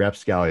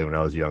rapscallion when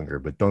I was younger,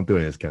 but don't do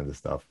any of this kind of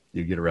stuff.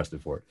 You get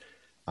arrested for it.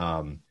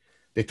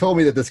 They told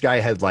me that this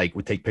guy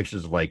would take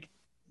pictures of like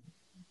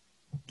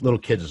little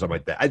kids or something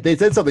like that. They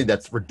said something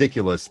that's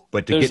ridiculous,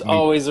 but there's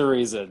always a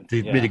reason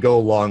me to go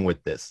along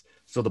with this.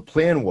 So the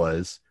plan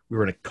was we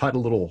were going to cut a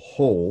little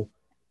hole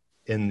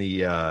in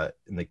the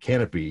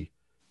canopy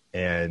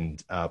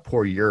and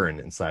pour urine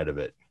inside of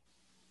it,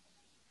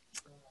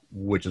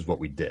 which is what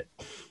we did.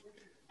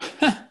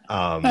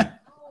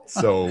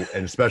 So,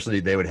 and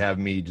especially they would have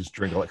me just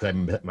drink, because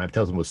my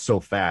metabolism was so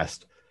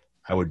fast,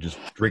 I would just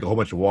drink a whole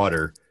bunch of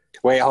water.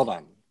 Wait, hold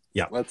on.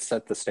 Yeah. Let's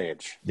set the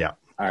stage. Yeah.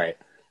 All right.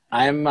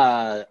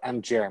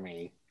 I'm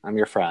Jeremy. I'm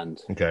your friend.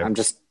 Okay. I'm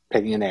just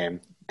picking a name.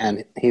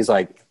 And he's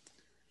like,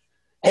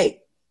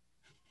 hey,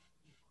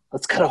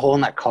 let's cut a hole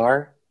in that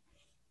car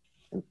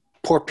and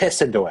pour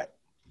piss into it.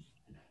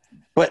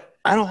 But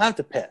I don't have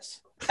to piss.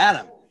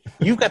 Adam,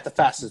 you've got the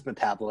fastest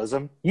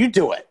metabolism. You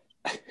do it.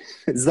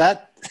 Is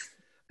that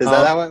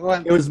how it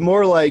went? It was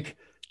more like,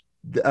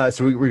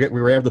 so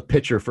we have the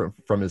pitcher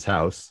from his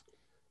house.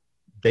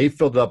 They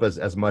filled it up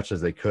as much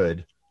as they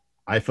could.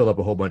 I filled up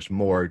a whole bunch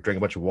more, drank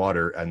a bunch of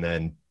water, and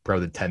then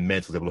probably in 10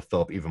 minutes was able to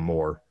fill up even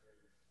more.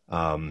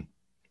 And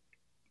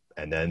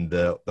then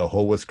the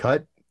hole was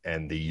cut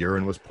and the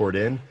urine was poured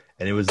in,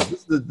 and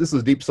this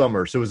was deep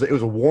summer, so it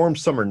was a warm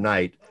summer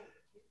night,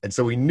 and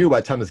so we knew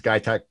by the time this guy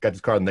got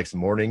his car the next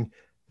morning,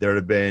 there would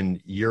have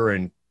been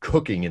urine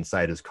cooking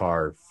inside his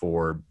car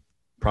for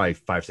probably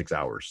 5-6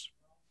 hours.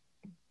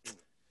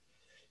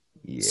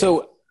 Yeah.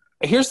 So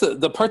here's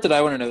the part that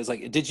I want to know is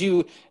like, did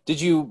you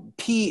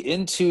pee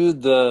into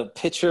the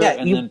pitcher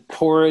and then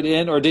pour it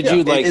in, or did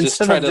you like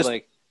just try to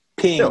like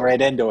peeing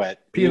right into it?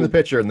 Pee in the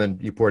pitcher and then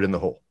you pour it in the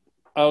hole.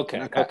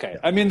 Okay.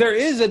 I mean, there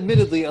is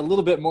admittedly a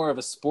little bit more of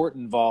a sport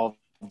involved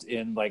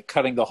in like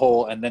cutting the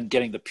hole and then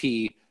getting the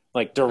pee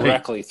like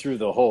directly through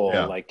the hole.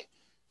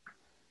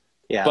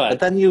 Yeah. But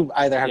then you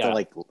either have to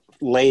like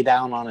lay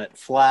down on it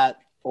flat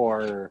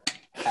or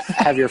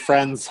have your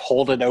friends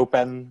hold it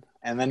open,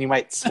 and then you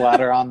might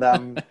splatter on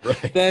them.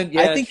 Right. Then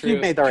I think you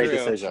made the right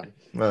decision.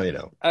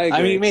 Well,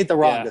 I mean, you made the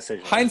wrong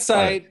decision.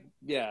 Hindsight,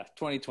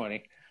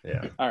 2020.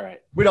 Yeah. All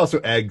right. We'd also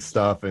egg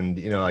stuff, and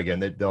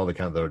again, all the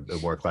kind of the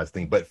more class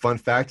thing. But fun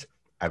fact,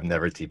 I've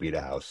never TP'd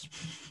a house.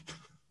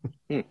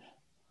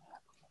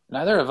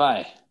 Neither have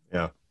I.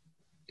 Yeah.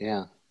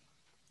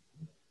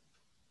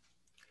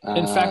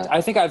 In fact,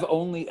 I think I've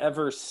only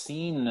ever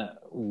seen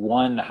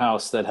one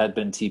house that had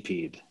been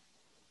TP'd.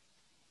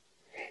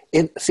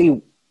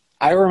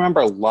 I remember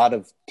a lot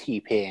of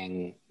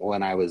TPing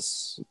when I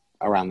was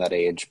around that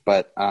age,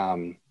 but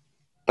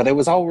it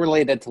was all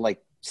related to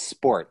like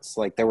sports.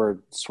 Like there were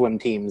swim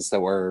teams that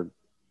were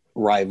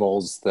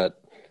rivals that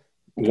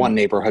one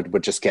neighborhood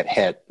would just get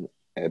hit,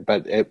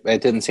 but it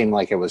didn't seem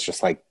like it was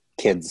just like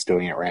kids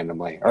doing it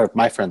randomly, or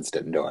my friends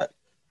didn't do it.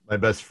 My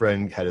best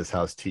friend had his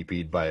house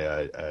TP'd by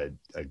a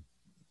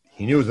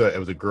he knew it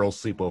was a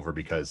girls' sleepover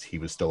because he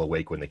was still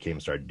awake when they came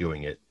and started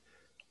doing it,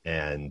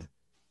 and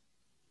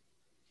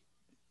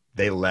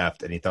they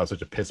left, and he thought it was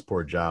such a piss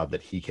poor job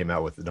that he came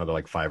out with another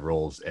like 5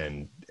 rolls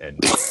and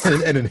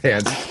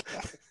enhanced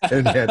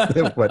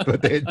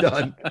what they had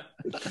done.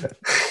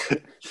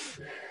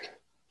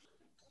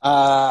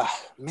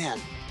 Man,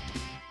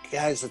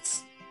 guys,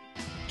 it's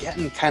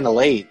getting kind of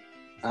late.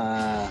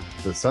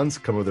 The sun's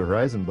come over the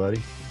horizon,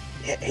 buddy.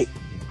 Hey,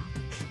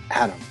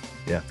 Adam.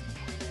 Yeah.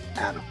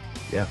 Adam.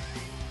 Yeah.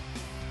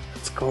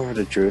 Let's go over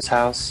to Drew's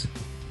house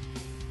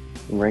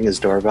and ring his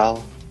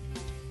doorbell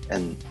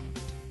and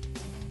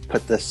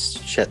put this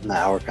shit in the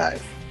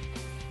archive.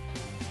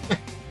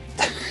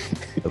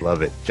 I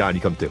love it. John,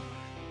 you come too.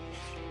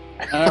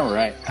 All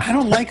right. I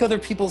don't like other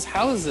people's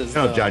houses.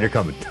 No, though. John, you're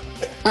coming.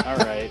 All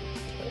right.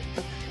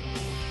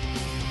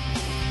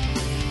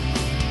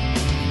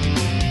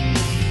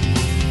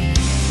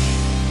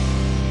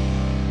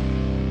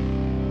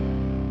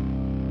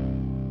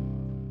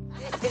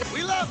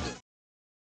 We loved it.